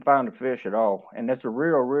 I couldn't find a fish at all. And that's a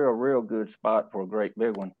real good spot for a great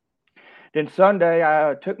big one. Then Sunday,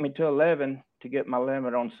 it took me to 11 to get my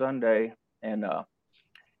limit on Sunday. And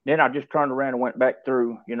then I just turned around and went back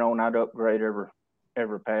through, and I'd upgrade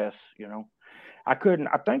every pass, I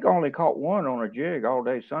think I only caught one on a jig all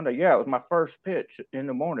day Sunday. Yeah, it was my first pitch in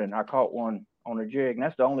the morning. I caught one on a jig, and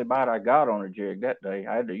that's the only bite I got on a jig that day.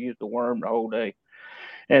 I had to use the worm the whole day.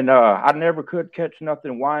 And I never could catch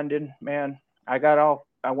nothing winding, man. I got off.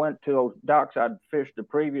 I went to those docks I'd fished the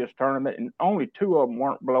previous tournament, and only 2 of them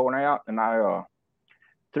weren't blowing out. And I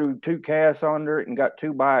threw 2 casts under it and got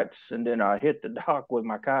 2 bites. And then I hit the dock with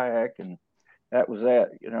my kayak, and that was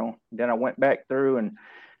that, Then I went back through, and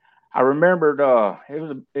I remembered it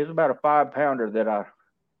was about a 5-pounder that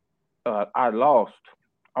I lost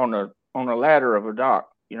on a ladder of a dock.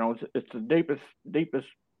 It's the deepest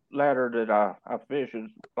ladder that I fish is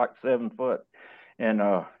like 7 foot,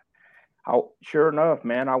 and sure enough,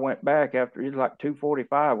 man, I went back after it was like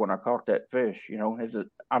 2:45 when I caught that fish.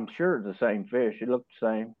 I'm sure it's the same fish. It looked the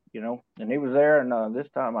same, and he was there. And this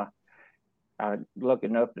time I lucky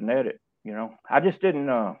enough to net it. I just didn't.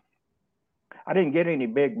 I didn't get any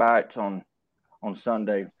big bites on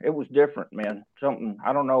Sunday. It was different, man. Something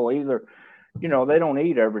I don't know either. They don't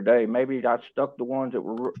eat every day. Maybe I stuck the ones that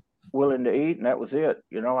were willing to eat, and that was it.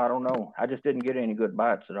 I don't know. I just didn't get any good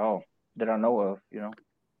bites at all that I know of.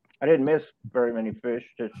 I didn't miss very many fish.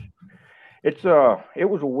 It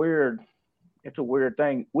was a weird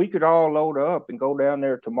thing. We could all load up and go down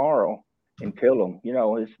there tomorrow and kill them.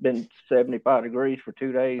 It's been 75 degrees for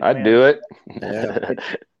 2 days. I'd do it. Yeah.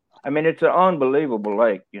 It's an unbelievable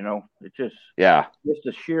lake. It's just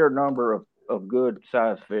the sheer number of good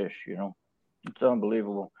sized fish. It's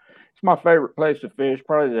unbelievable. It's my favorite place to fish.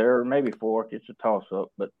 Probably there, maybe Fork. It's a toss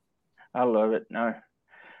up, but I love it. Now,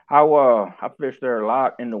 I fish there a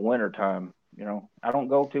lot in the wintertime. I don't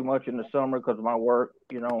go too much in the summer because of my work.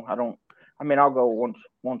 I'll go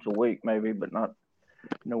once a week maybe, but not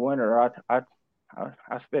in the winter. I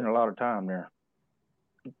spend a lot of time there.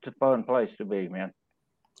 It's a fun place to be, man.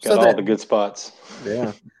 Got all the good spots.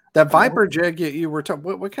 Yeah. That Viper jig you were talking,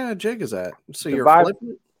 what kind of jig is that? So you're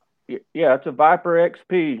flipping it? Yeah, it's a Viper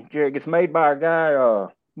XP jig. It's made by a guy,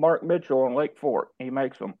 Mark Mitchell on Lake Fork. He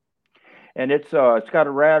makes them. And it's got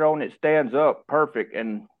a rattle and it stands up perfect.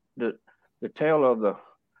 And the tail of the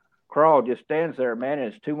crawl just stands there, man.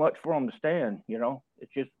 And it's too much for them to stand,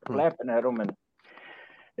 It's just flapping at them. And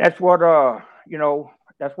that's what,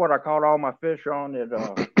 that's what I caught all my fish on at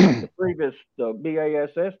the previous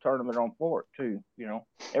BASS tournament on Fort too.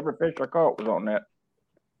 Every fish I caught was on that.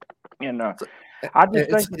 And I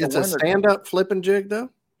just think it's a stand-up flipping jig, though?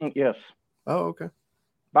 Yes. Oh, okay.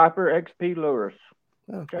 Viper XP lures.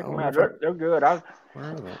 Oh, Check them out. They're good.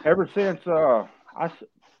 Ever since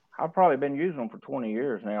I've probably been using them for 20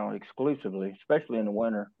 years now, exclusively, especially in the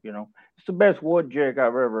winter. You know, it's the best wood jig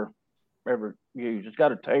I've ever used. It's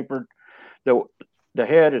got a tapered. The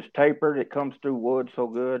head is tapered. It comes through wood so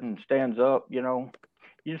good and stands up. You know,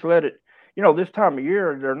 you just let it. You know, this time of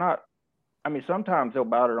year they're not. I mean, sometimes they'll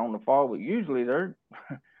bite it on the fall, but usually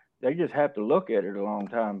they just have to look at it a long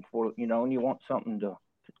time before, you know, and you want something to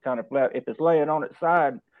kind of flat. If it's laying on its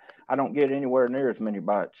side, I don't get anywhere near as many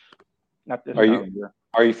bites. Not this time of year.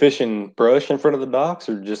 Are you fishing brush in front of the docks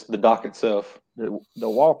or just the dock itself? The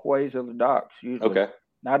walkways of the docks usually. Okay.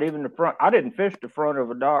 Not even the front. I didn't fish the front of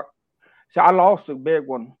a dock. So I lost a big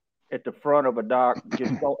one at the front of a dock.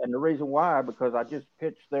 And the reason why, because I just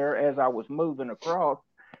pitched there as I was moving across.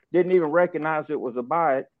 Didn't even recognize it was a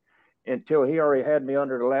bite until he already had me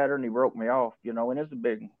under the ladder and he broke me off, you know, and it's a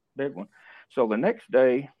big one. So the next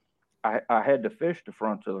day I had to fish the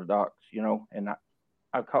front of the docks, you know, and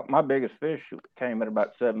I caught my biggest fish came at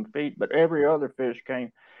about 7 feet, but every other fish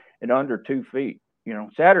came in under 2 feet. You know,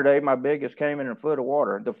 Saturday, my biggest came in a foot of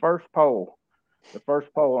water. The first pole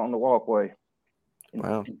on the walkway in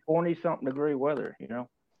 20-something degree weather, you know.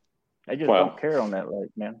 They just don't care on that lake,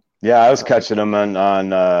 man. Yeah, I was catching them on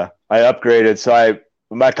I upgraded. So I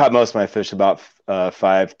caught most of my fish about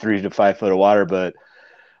 3 to 5 foot of water, but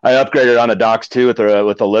I upgraded on the docks too with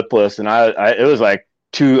the lipless, and it was like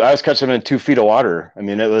I was catching them in 2 feet of water. I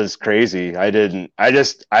mean, it was crazy. I didn't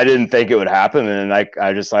think it would happen, and I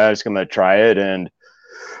was gonna try it, and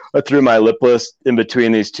I threw my lipless in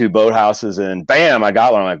between these two boathouses, and bam, I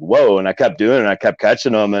got one. I'm like, whoa! And I kept doing it, and I kept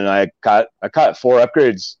catching them, and I caught 4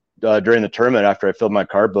 upgrades during the tournament after I filled my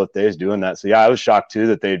carb both days doing that. So yeah, I was shocked too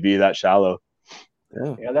that they'd be that shallow.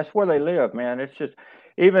 Yeah, that's where they live, man. It's just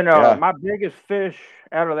even my biggest fish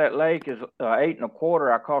out of that lake is 8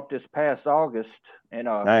 1/4. I caught this past August, and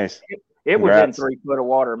nice. It was in 3 foot of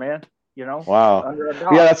water, man. You know, wow. Under a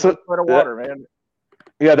dock, yeah, that's 3 foot of water, man.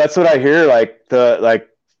 Yeah, that's what I hear.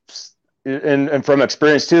 And from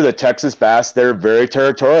experience too, the Texas bass, they're very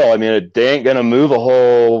territorial. I mean, they ain't gonna move a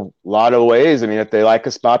whole lot of ways. I mean, if they like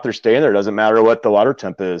a spot, they're staying there. It doesn't matter what the water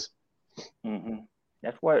temp is. Mm-hmm.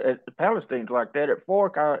 That's why the Palestine's like that. At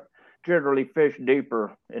Fork, I generally fish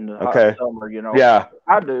deeper in the hot summer. You know, yeah,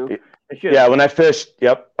 I do. It's just, when I fish,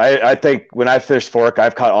 I think when I fish Fork,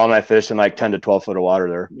 I've caught all my fish in like 10 to 12 foot of water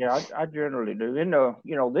there. Yeah, I generally do. In the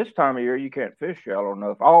this time of year, you can't fish shallow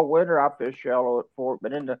enough. All winter, I fish shallow at Fork,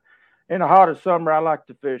 but in the hottest summer, I like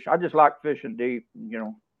to fish. I just like fishing deep, you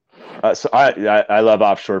know. So I love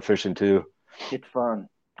offshore fishing too. It's fun.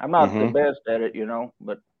 I'm not the best at it, you know,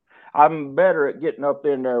 but I'm better at getting up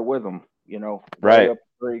in there with them, you know, right up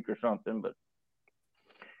the creek or something. But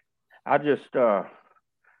I just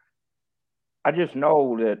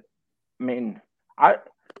know that. I mean,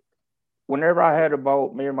 whenever I had a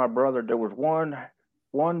boat, me and my brother, there was one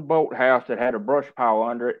boathouse that had a brush pile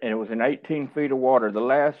under it, and it was in 18 feet of water, the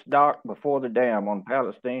last dock before the dam on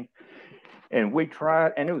Palestine. And we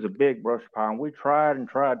tried, and it was a big brush pile, and we tried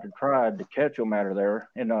to catch them out of there.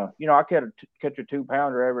 And, you know, I catch a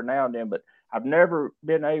 2-pounder every now and then, but I've never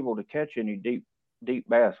been able to catch any deep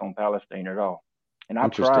bass on Palestine at all. And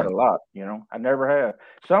I've tried a lot, you know. I never have.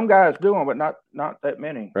 Some guys do them, but not that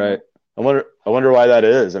many. Right. You know? I wonder why that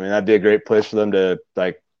is. I mean, that'd be a great place for them to,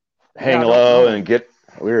 like, hang low and get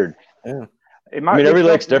weird. Yeah. Every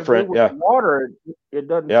lake's different. Yeah. Water, it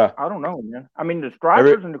doesn't. Yeah. I don't know, man. I mean, the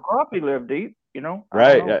stripers and the crappie live deep, you know.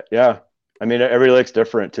 Right. Yeah. I mean, every lake's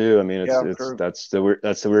different too. I mean, that's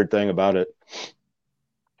the weird thing about it.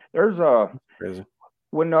 There's crazy.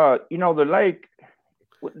 When you know the lake.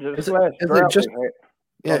 Is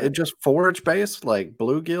it just forage based, like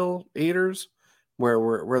bluegill eaters,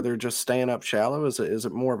 where they're just staying up shallow? Is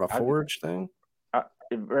it more of a forage thing?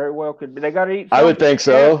 It very well could be. They got to eat. I would think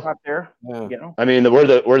so. Out there, yeah. You know. I mean, where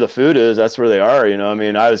the food is, that's where they are. You know. I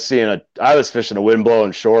mean, I was fishing a wind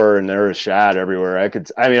blowing shore, and there was shad everywhere. I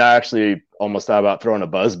actually almost thought about throwing a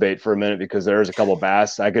buzz bait for a minute because there was a couple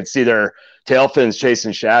bass. I could see their tail fins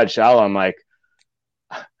chasing shad shallow. I'm like,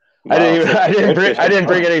 wow. I didn't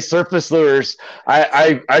bring any surface lures.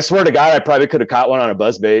 I swear to God, I probably could have caught one on a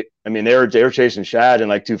buzz bait. I mean, they were chasing shad in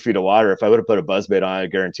like 2 feet of water. If I would have put a buzz bait on, I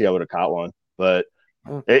guarantee I would have caught one. But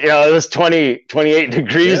it was 28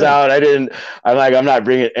 degrees out. I'm not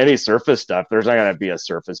bringing any surface stuff. There's not going to be a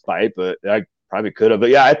surface bite, but I probably could have. But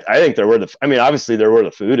yeah, I think obviously they're where the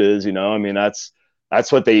food is, you know. I mean, that's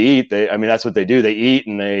what they eat. That's what they do. They eat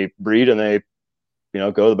and they breed and they, you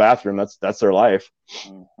know, go to the bathroom. That's their life.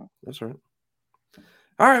 That's right.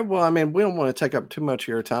 All right. Well, I mean, we don't want to take up too much of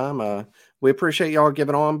your time. We appreciate y'all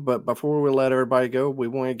giving on, but before we let everybody go, we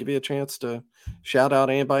want to give you a chance to shout out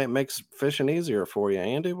anybody that makes fishing easier for you.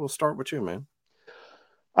 Andy, we'll start with you, man.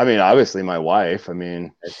 I mean, obviously my wife. I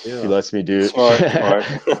mean, she lets me do Smart.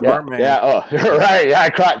 Smart man. Yeah. Oh, right.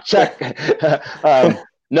 Yeah. Check.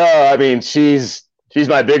 No, I mean, she's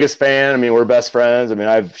my biggest fan. I mean, we're best friends. I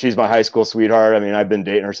mean, she's my high school sweetheart. I mean, I've been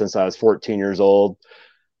dating her since I was 14 years old.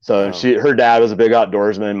 So Wow. her dad was a big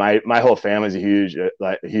outdoorsman. My whole family's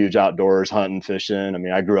a huge outdoors, hunting, fishing. I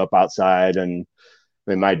mean, I grew up outside, and I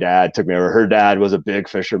mean, my dad took me over. Her dad was a big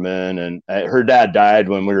fisherman, and her dad died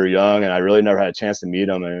when we were young, and I really never had a chance to meet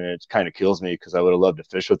him. I mean, it kind of kills me because I would have loved to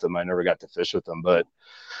fish with him. I never got to fish with him, but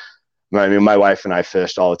I mean, my wife and I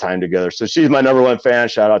fished all the time together. So she's my number one fan.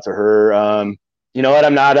 Shout out to her. You know what?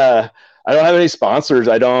 I don't have any sponsors.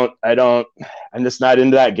 I'm just not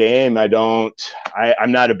into that game.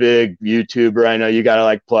 I'm not a big YouTuber. I know you got to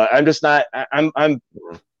like play. I'm just not, I'm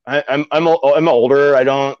older. I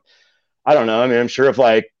don't know. I mean, I'm sure if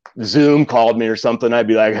like Zoom called me or something, I'd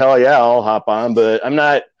be like, hell yeah, I'll hop on, but I'm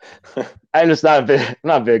just not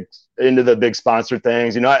big into the big sponsor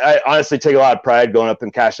things. You know, I honestly take a lot of pride going up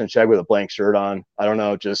and cashing a check with a blank shirt on. I don't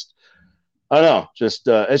know. It's just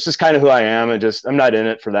kind of who I am. I'm not in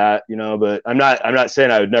it for that, you know, but I'm not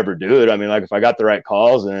saying I would never do it. I mean, like if I got the right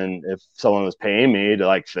calls and if someone was paying me to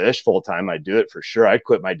like fish full time, I'd do it for sure. I'd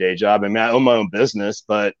quit my day job. I mean, I own my own business,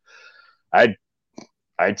 but I'd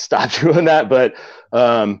stop doing that. But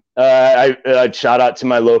I'd shout out to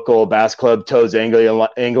my local bass club, Toad's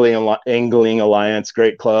Angling Alliance,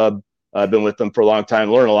 great club. I've been with them for a long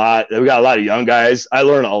time. Learn a lot. We got a lot of young guys. I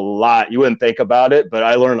learn a lot. You wouldn't think about it, but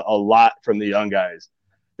I learn a lot from the young guys.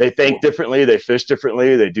 They think differently. They fish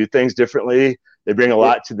differently. They do things differently. They bring a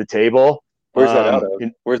lot to the table. Where's that out of?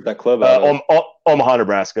 Where's that club out of? Omaha,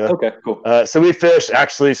 Nebraska. Okay, cool. So we fish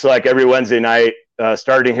actually. So like every Wednesday night,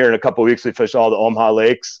 starting here in a couple of weeks, we fish all the Omaha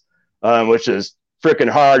lakes, which is freaking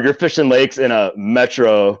hard. You're fishing lakes in a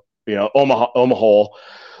metro, you know, Omaha.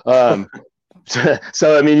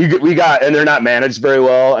 So I mean, and they're not managed very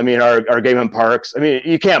well. I mean, our game and parks. I mean,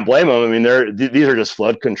 you can't blame them. I mean, these are just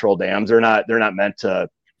flood control dams. They're not meant to,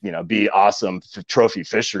 you know, be awesome trophy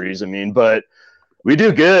fisheries. I mean, but we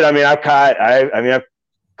do good. I mean, I've caught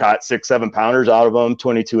 6-7 pounders out of them,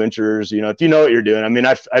 22 inchers. You know, if you know what you're doing. I mean,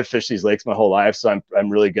 I've fished these lakes my whole life, so I'm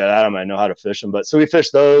really good at them. I know how to fish them. But so we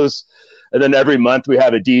fish those, and then every month we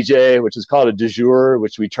have a DJ, which is called a du jour,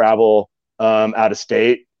 which we travel out of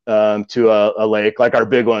state to a lake, like our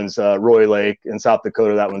big ones, Roy Lake in South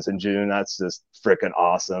Dakota. That one's in June. That's just freaking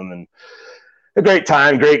awesome and a great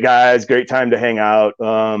time, great guys, great time to hang out.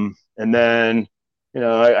 And then, you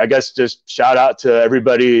know, I guess just shout out to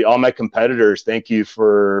everybody, all my competitors. Thank you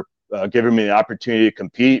for giving me the opportunity to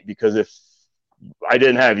compete, because if I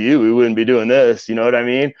didn't have you, we wouldn't be doing this. You know what I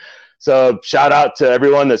mean? So shout out to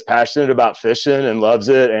everyone that's passionate about fishing and loves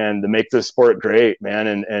it and to make this sport great, man.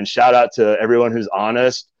 And shout out to everyone who's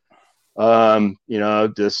honest. You know,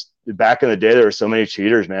 just back in the day, there were so many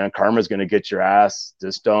cheaters, man. Karma's going to get your ass.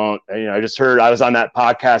 Just don't, you know, I just heard, I was on that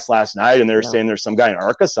podcast last night and they were saying there's some guy in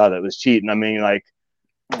Arkansas that was cheating. I mean, like,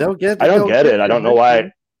 I don't get it. I don't know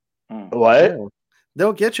why. What? Yeah.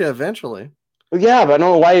 They'll get you eventually. Yeah, but I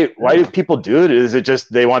don't know why do people do it? Is it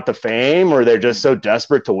just they want the fame, or they're just so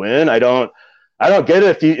desperate to win? I don't get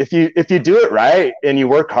it. If you do it right and you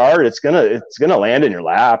work hard, it's gonna land in your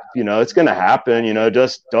lap. You know, it's gonna happen. You know,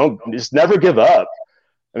 just never give up.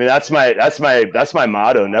 I mean, that's my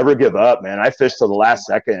motto. Never give up, man. I fish till the last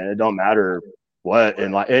second, and it don't matter what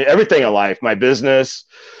in life, everything in life, my business,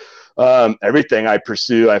 everything I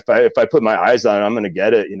pursue. If I put my eyes on it, I'm going to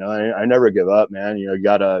get it. You know, I never give up, man. You know, you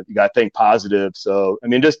gotta think positive. So, I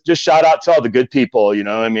mean, just shout out to all the good people, you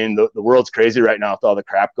know. I mean, the world's crazy right now with all the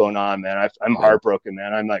crap going on, man. I'm heartbroken,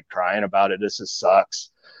 man. I'm like crying about it. This just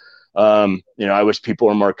sucks. You know, I wish people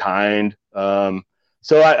were more kind.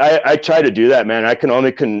 So I try to do that, man. I can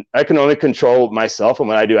only control myself and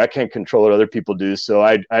what I do. I can't control what other people do. So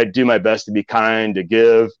I do my best to be kind, to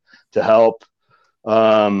give, to help.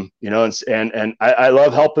 You know, and I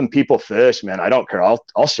love helping people fish, man. I don't care.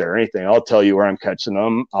 I'll share anything. I'll tell you where I'm catching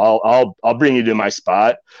them. I'll bring you to my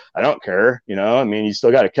spot. I don't care. You know, I mean, you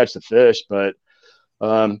still got to catch the fish, but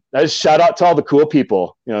I just shout out to all the cool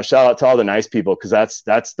people, you know, shout out to all the nice people, because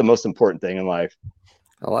that's the most important thing in life.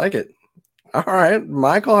 I like it. All right,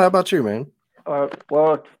 Michael, how about you, man?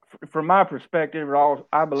 Well, from my perspective,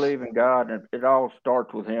 I believe in God, and it all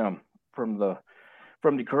starts with Him from the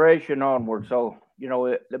creation onward. So, you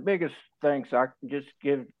know, the biggest thanks, I just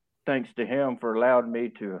give thanks to Him for allowing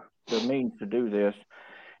me the means to do this.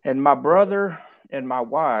 And my brother and my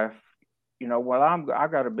wife, well, I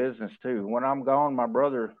got a business too. When I'm gone, my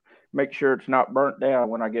brother makes sure it's not burnt down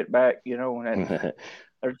when I get back. And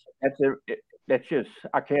that's just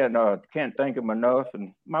I can't thank him enough.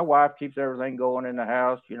 And my wife keeps everything going in the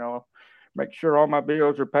house. Make sure all my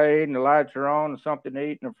bills are paid and the lights are on and something to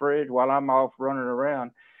eat in the fridge while I'm off running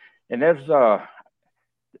around. And there's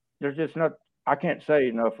just not I can't say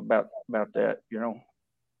enough about that.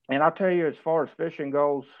 And I'll tell you, as far as fishing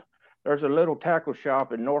goes, there's a little tackle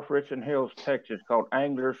shop in North Richland Hills, Texas, called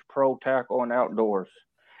Anglers Pro Tackle and Outdoors.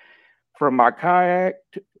 From my kayak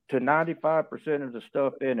to 95% of the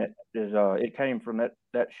stuff in it it came from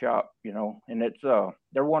that shop, and it's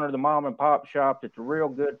they're one of the mom and pop shops. It's a real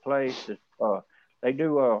good place. They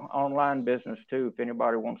do online business too. If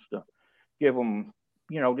anybody wants to give them,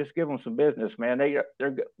 just give them some business, man.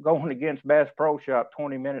 They're going against Bass Pro Shop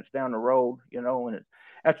 20 minutes down the road, and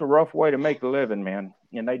that's a rough way to make a living, man.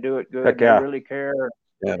 And they do it good. Heck yeah. They really care.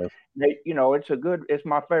 Yeah. It's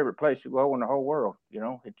my favorite place to go in the whole world.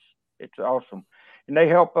 It's awesome. And they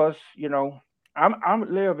help us, I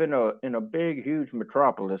live in a big, huge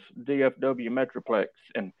metropolis, DFW Metroplex.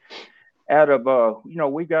 And out of,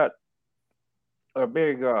 we got a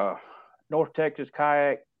big North Texas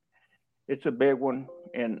Kayak. It's a big one.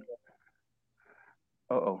 And,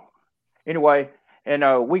 anyway, and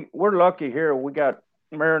we're lucky here. We got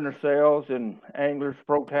Mariner Sales and Anglers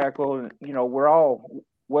Pro Tackle. And, we're all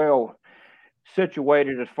well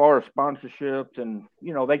situated as far as sponsorships, and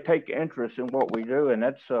they take interest in what we do, and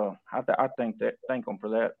that's I thank them for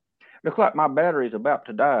that. Looks like my battery's about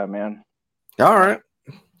to die, man. All right.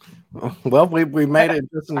 Well, we made it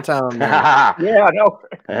just in time. Yeah, I know.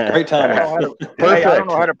 Great time. I don't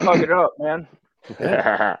know how to plug it up, man.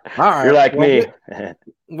 Yeah. All right. You're like me.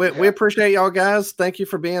 We appreciate y'all guys. Thank you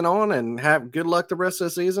for being on, and have good luck the rest of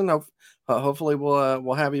the season. Hopefully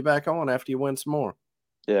we'll have you back on after you win some more.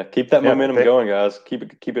 Yeah, keep that momentum going, guys. Keep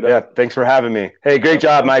it up. Yeah, thanks for having me. Hey, great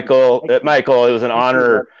job, Michael. Michael, it was an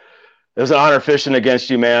honor. It was an honor fishing against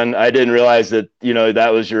you, man. I didn't realize that that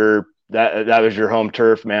was your home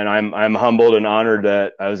turf, man. I'm humbled and honored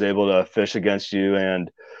that I was able to fish against you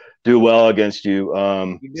and do well against you.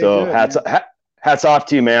 So good, hats off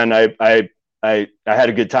to you, man. I had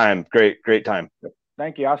a good time. Great time.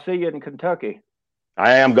 Thank you. I'll see you in Kentucky.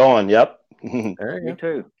 I am going. Yep. Me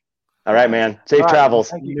too. All right, man. Safe travels.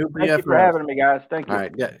 Thank you for having me, guys. Thank you. All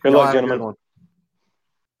right. Yeah. Good luck, gentlemen.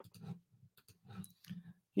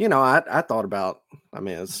 I thought about,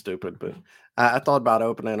 it's stupid, but I thought about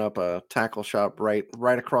opening up a tackle shop right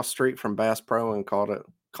across the street from Bass Pro and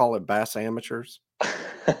call it Bass Amateurs.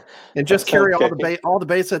 And just carry all the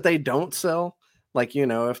baits that they don't sell. Like,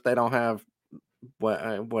 if they don't have what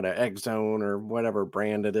an X Zone or whatever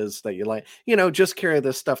brand it is that you like, just carry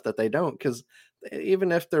this stuff that they don't, because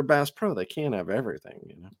even if they're Bass Pro, they can't have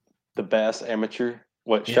everything. The Bass Amateur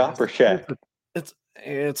shop or shack?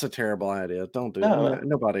 It's a terrible idea. Don't do it.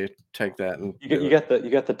 Nobody take that. And you got the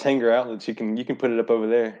Tanger outlets. You can put it up over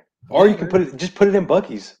there, or you can put it in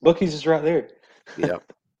Buc-ee's. Buc-ee's is right there.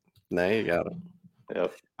 Yep. Now you got it.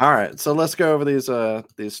 Yep. All right, so let's go over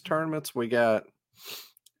these tournaments. We got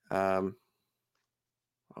I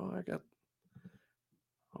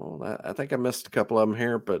think I missed a couple of them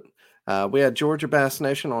here, but we had Georgia Bass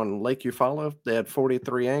Nation on Lake Eufaula. They had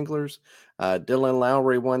 43 anglers. Dylan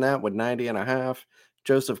Lowry won that with 90.5.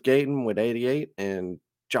 Joseph Gayton with 88, and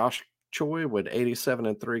Josh Choi with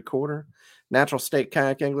 87 3/4. Natural State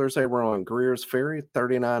Kayak Anglers, they were on Greer's Ferry,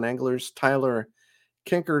 39 anglers. Tyler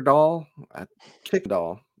Kirk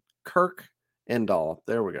Endall,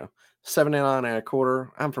 there we go, 79 1/4.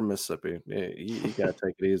 I'm from Mississippi. Yeah, you got to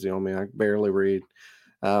take it easy on me. I barely read.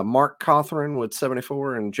 Mark Cawthron with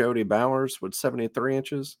 74 and Jody Bowers with 73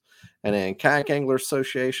 inches. And then Kayak Anglers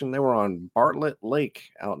Association, they were on Bartlett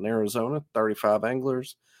Lake out in Arizona, 35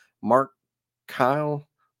 anglers. Mark Kyle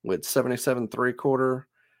with 77 3/4.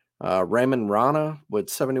 Raymond Rana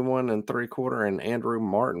with 71 3/4, and Andrew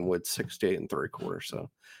Martin with 68 3/4.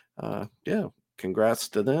 So, congrats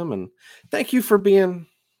to them, and thank you for being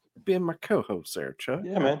my co-host there, Chuck.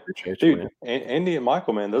 Yeah, man. Appreciate you, man. Andy and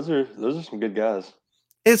Michael, man, those are some good guys.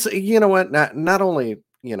 It's not only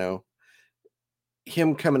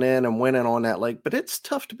him coming in and winning on that lake, but it's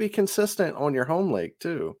tough to be consistent on your home lake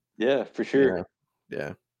too. Yeah, for sure.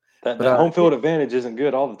 Yeah. That home field advantage isn't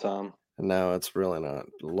good all the time. No, it's really not.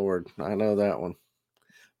 Lord, I know that one.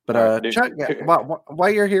 But Chuck,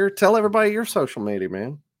 while you're here, tell everybody your social media,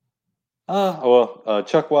 man.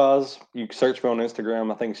 Chuck Wise. You can search me on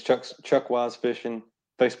Instagram. I think it's Chuck Wise Fishing.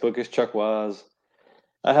 Facebook is Chuck Wise.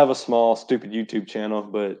 I have a small, stupid YouTube channel,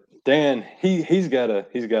 but Dan, he's got a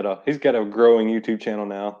growing YouTube channel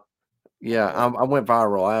now. Yeah, I went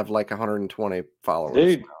viral. I have like 120 followers.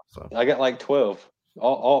 Dude, now, so. I got like 12.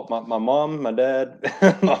 All my mom, my dad,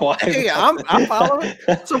 my wife. Hey, I'm following.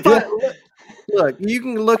 So look, you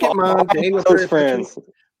can look at mine, Daniel Those Perry friends.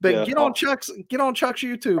 but Yeah. get on Chuck's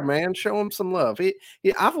YouTube, man. Show him some love.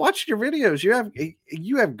 I've watched your videos. You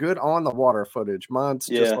have good on the water footage. Mine's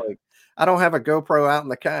just like I don't have a GoPro out in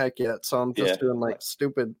the kayak yet, so I'm just doing like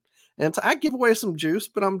stupid. And I give away some juice,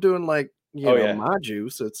 but I'm doing like my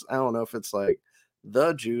juice. I don't know if it's like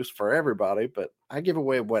the juice for everybody, but I give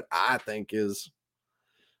away what I think is.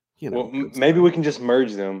 Well, maybe we can just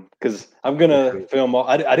merge them because I'm gonna film.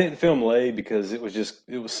 I didn't film Lay because it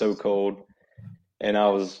was so cold, and I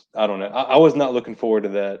don't know. I was not looking forward to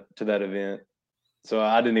that event, so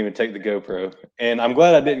I didn't even take the GoPro, and I'm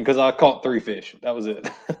glad I didn't because I caught 3 fish. That was it.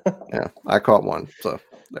 Yeah, I caught 1, so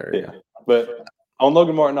there you go. But on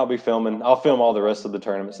Logan Martin, I'll be filming. I'll film all the rest of the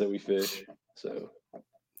tournaments that we fish. So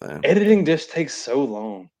editing just takes so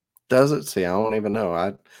long. Does it? See, I don't even know.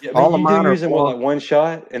 All of mine are using like one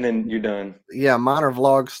shot and then you're done. Yeah, mine are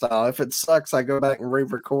vlog style. If it sucks, I go back and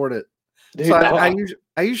re-record it. Dude, so I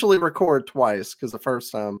usually record twice because the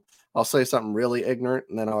first time I'll say something really ignorant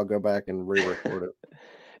and then I'll go back and re-record it.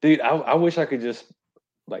 Dude, I wish I could just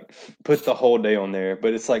like put the whole day on there,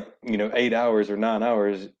 but it's like 8 hours or 9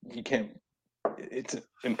 hours. You can't. It's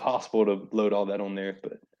impossible to load all that on there.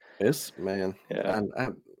 But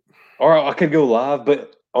or I could go live,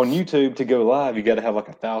 but. On YouTube to go live, you got to have like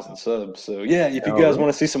 1,000 subs. So yeah, if you guys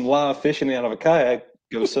want to see some live fishing out of a kayak,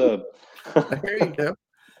 go sub. There you go.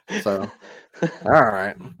 So, all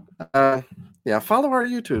right, follow our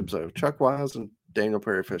YouTubes though, Chuck Wise and Daniel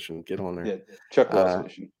Perry Fishing. Get on there. Yeah, Chuck Wise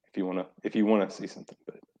Fishing. If you wanna see something,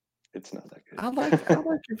 but it's not that good. I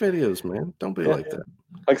like your videos, man. Don't be like that.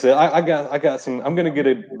 Like I said, I got some. I'm gonna get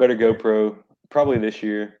a better GoPro probably this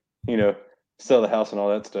year. Sell the house and all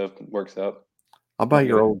that stuff works out. I'll buy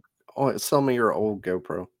sell me your old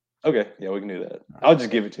GoPro. Okay, yeah, we can do that. I'll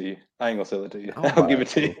just give it to you. I ain't gonna sell it to you. I'll give it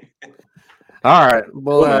to you. All right.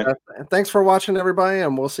 Well, thanks for watching, everybody,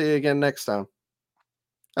 and we'll see you again next time.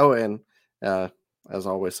 Oh, and as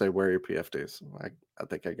I always say, wear your PFDs. I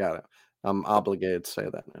think I got it. I'm obligated to say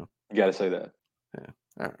that now. You got to say that. Yeah.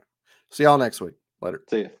 All right. See y'all next week. Later.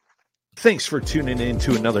 See ya. Thanks for tuning in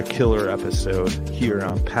to another killer episode here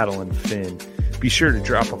on Paddle and Fin. Be sure to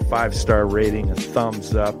drop a 5-star rating, a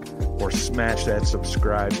thumbs up, or smash that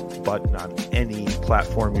subscribe button on any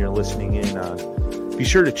platform you're listening in on. Be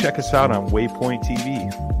sure to check us out on Waypoint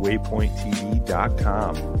TV,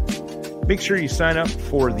 waypointtv.com. Make sure you sign up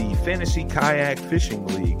for the Fantasy Kayak Fishing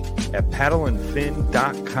League at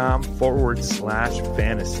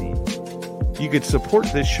paddleandfin.com/fantasy. You could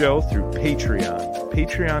support this show through Patreon,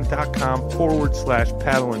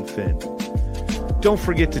 patreon.com/paddleandfin. Don't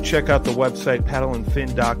forget to check out the website,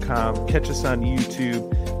 paddleandfin.com. Catch us on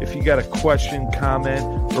YouTube. If you got a question, comment,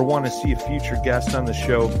 or want to see a future guest on the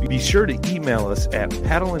show, be sure to email us at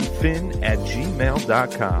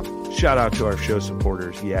paddleandfin@gmail.com. Shout out to our show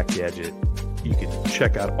supporters, Yak Gadget. You can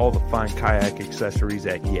check out all the fine kayak accessories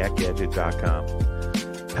at yakgadget.com.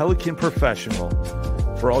 Pelican Professional.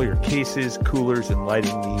 For all your cases, coolers, and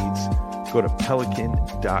lighting needs, go to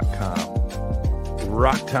pelican.com.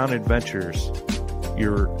 Rocktown Adventures.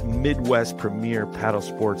 Your Midwest premier paddle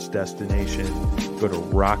sports destination, go to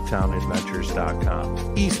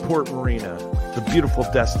rocktownadventures.com. Eastport Marina, the beautiful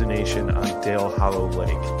destination on Dale Hollow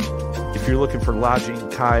Lake. If you're looking for lodging,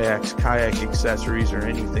 kayaks, kayak accessories, or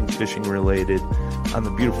anything fishing related on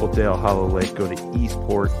the beautiful Dale Hollow Lake, go to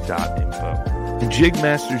eastport.info. And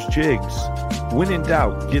Jigmasters Jigs. When in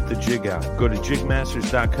doubt, get the jig out. Go to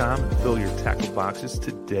jigmasters.com and fill your tackle boxes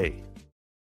today.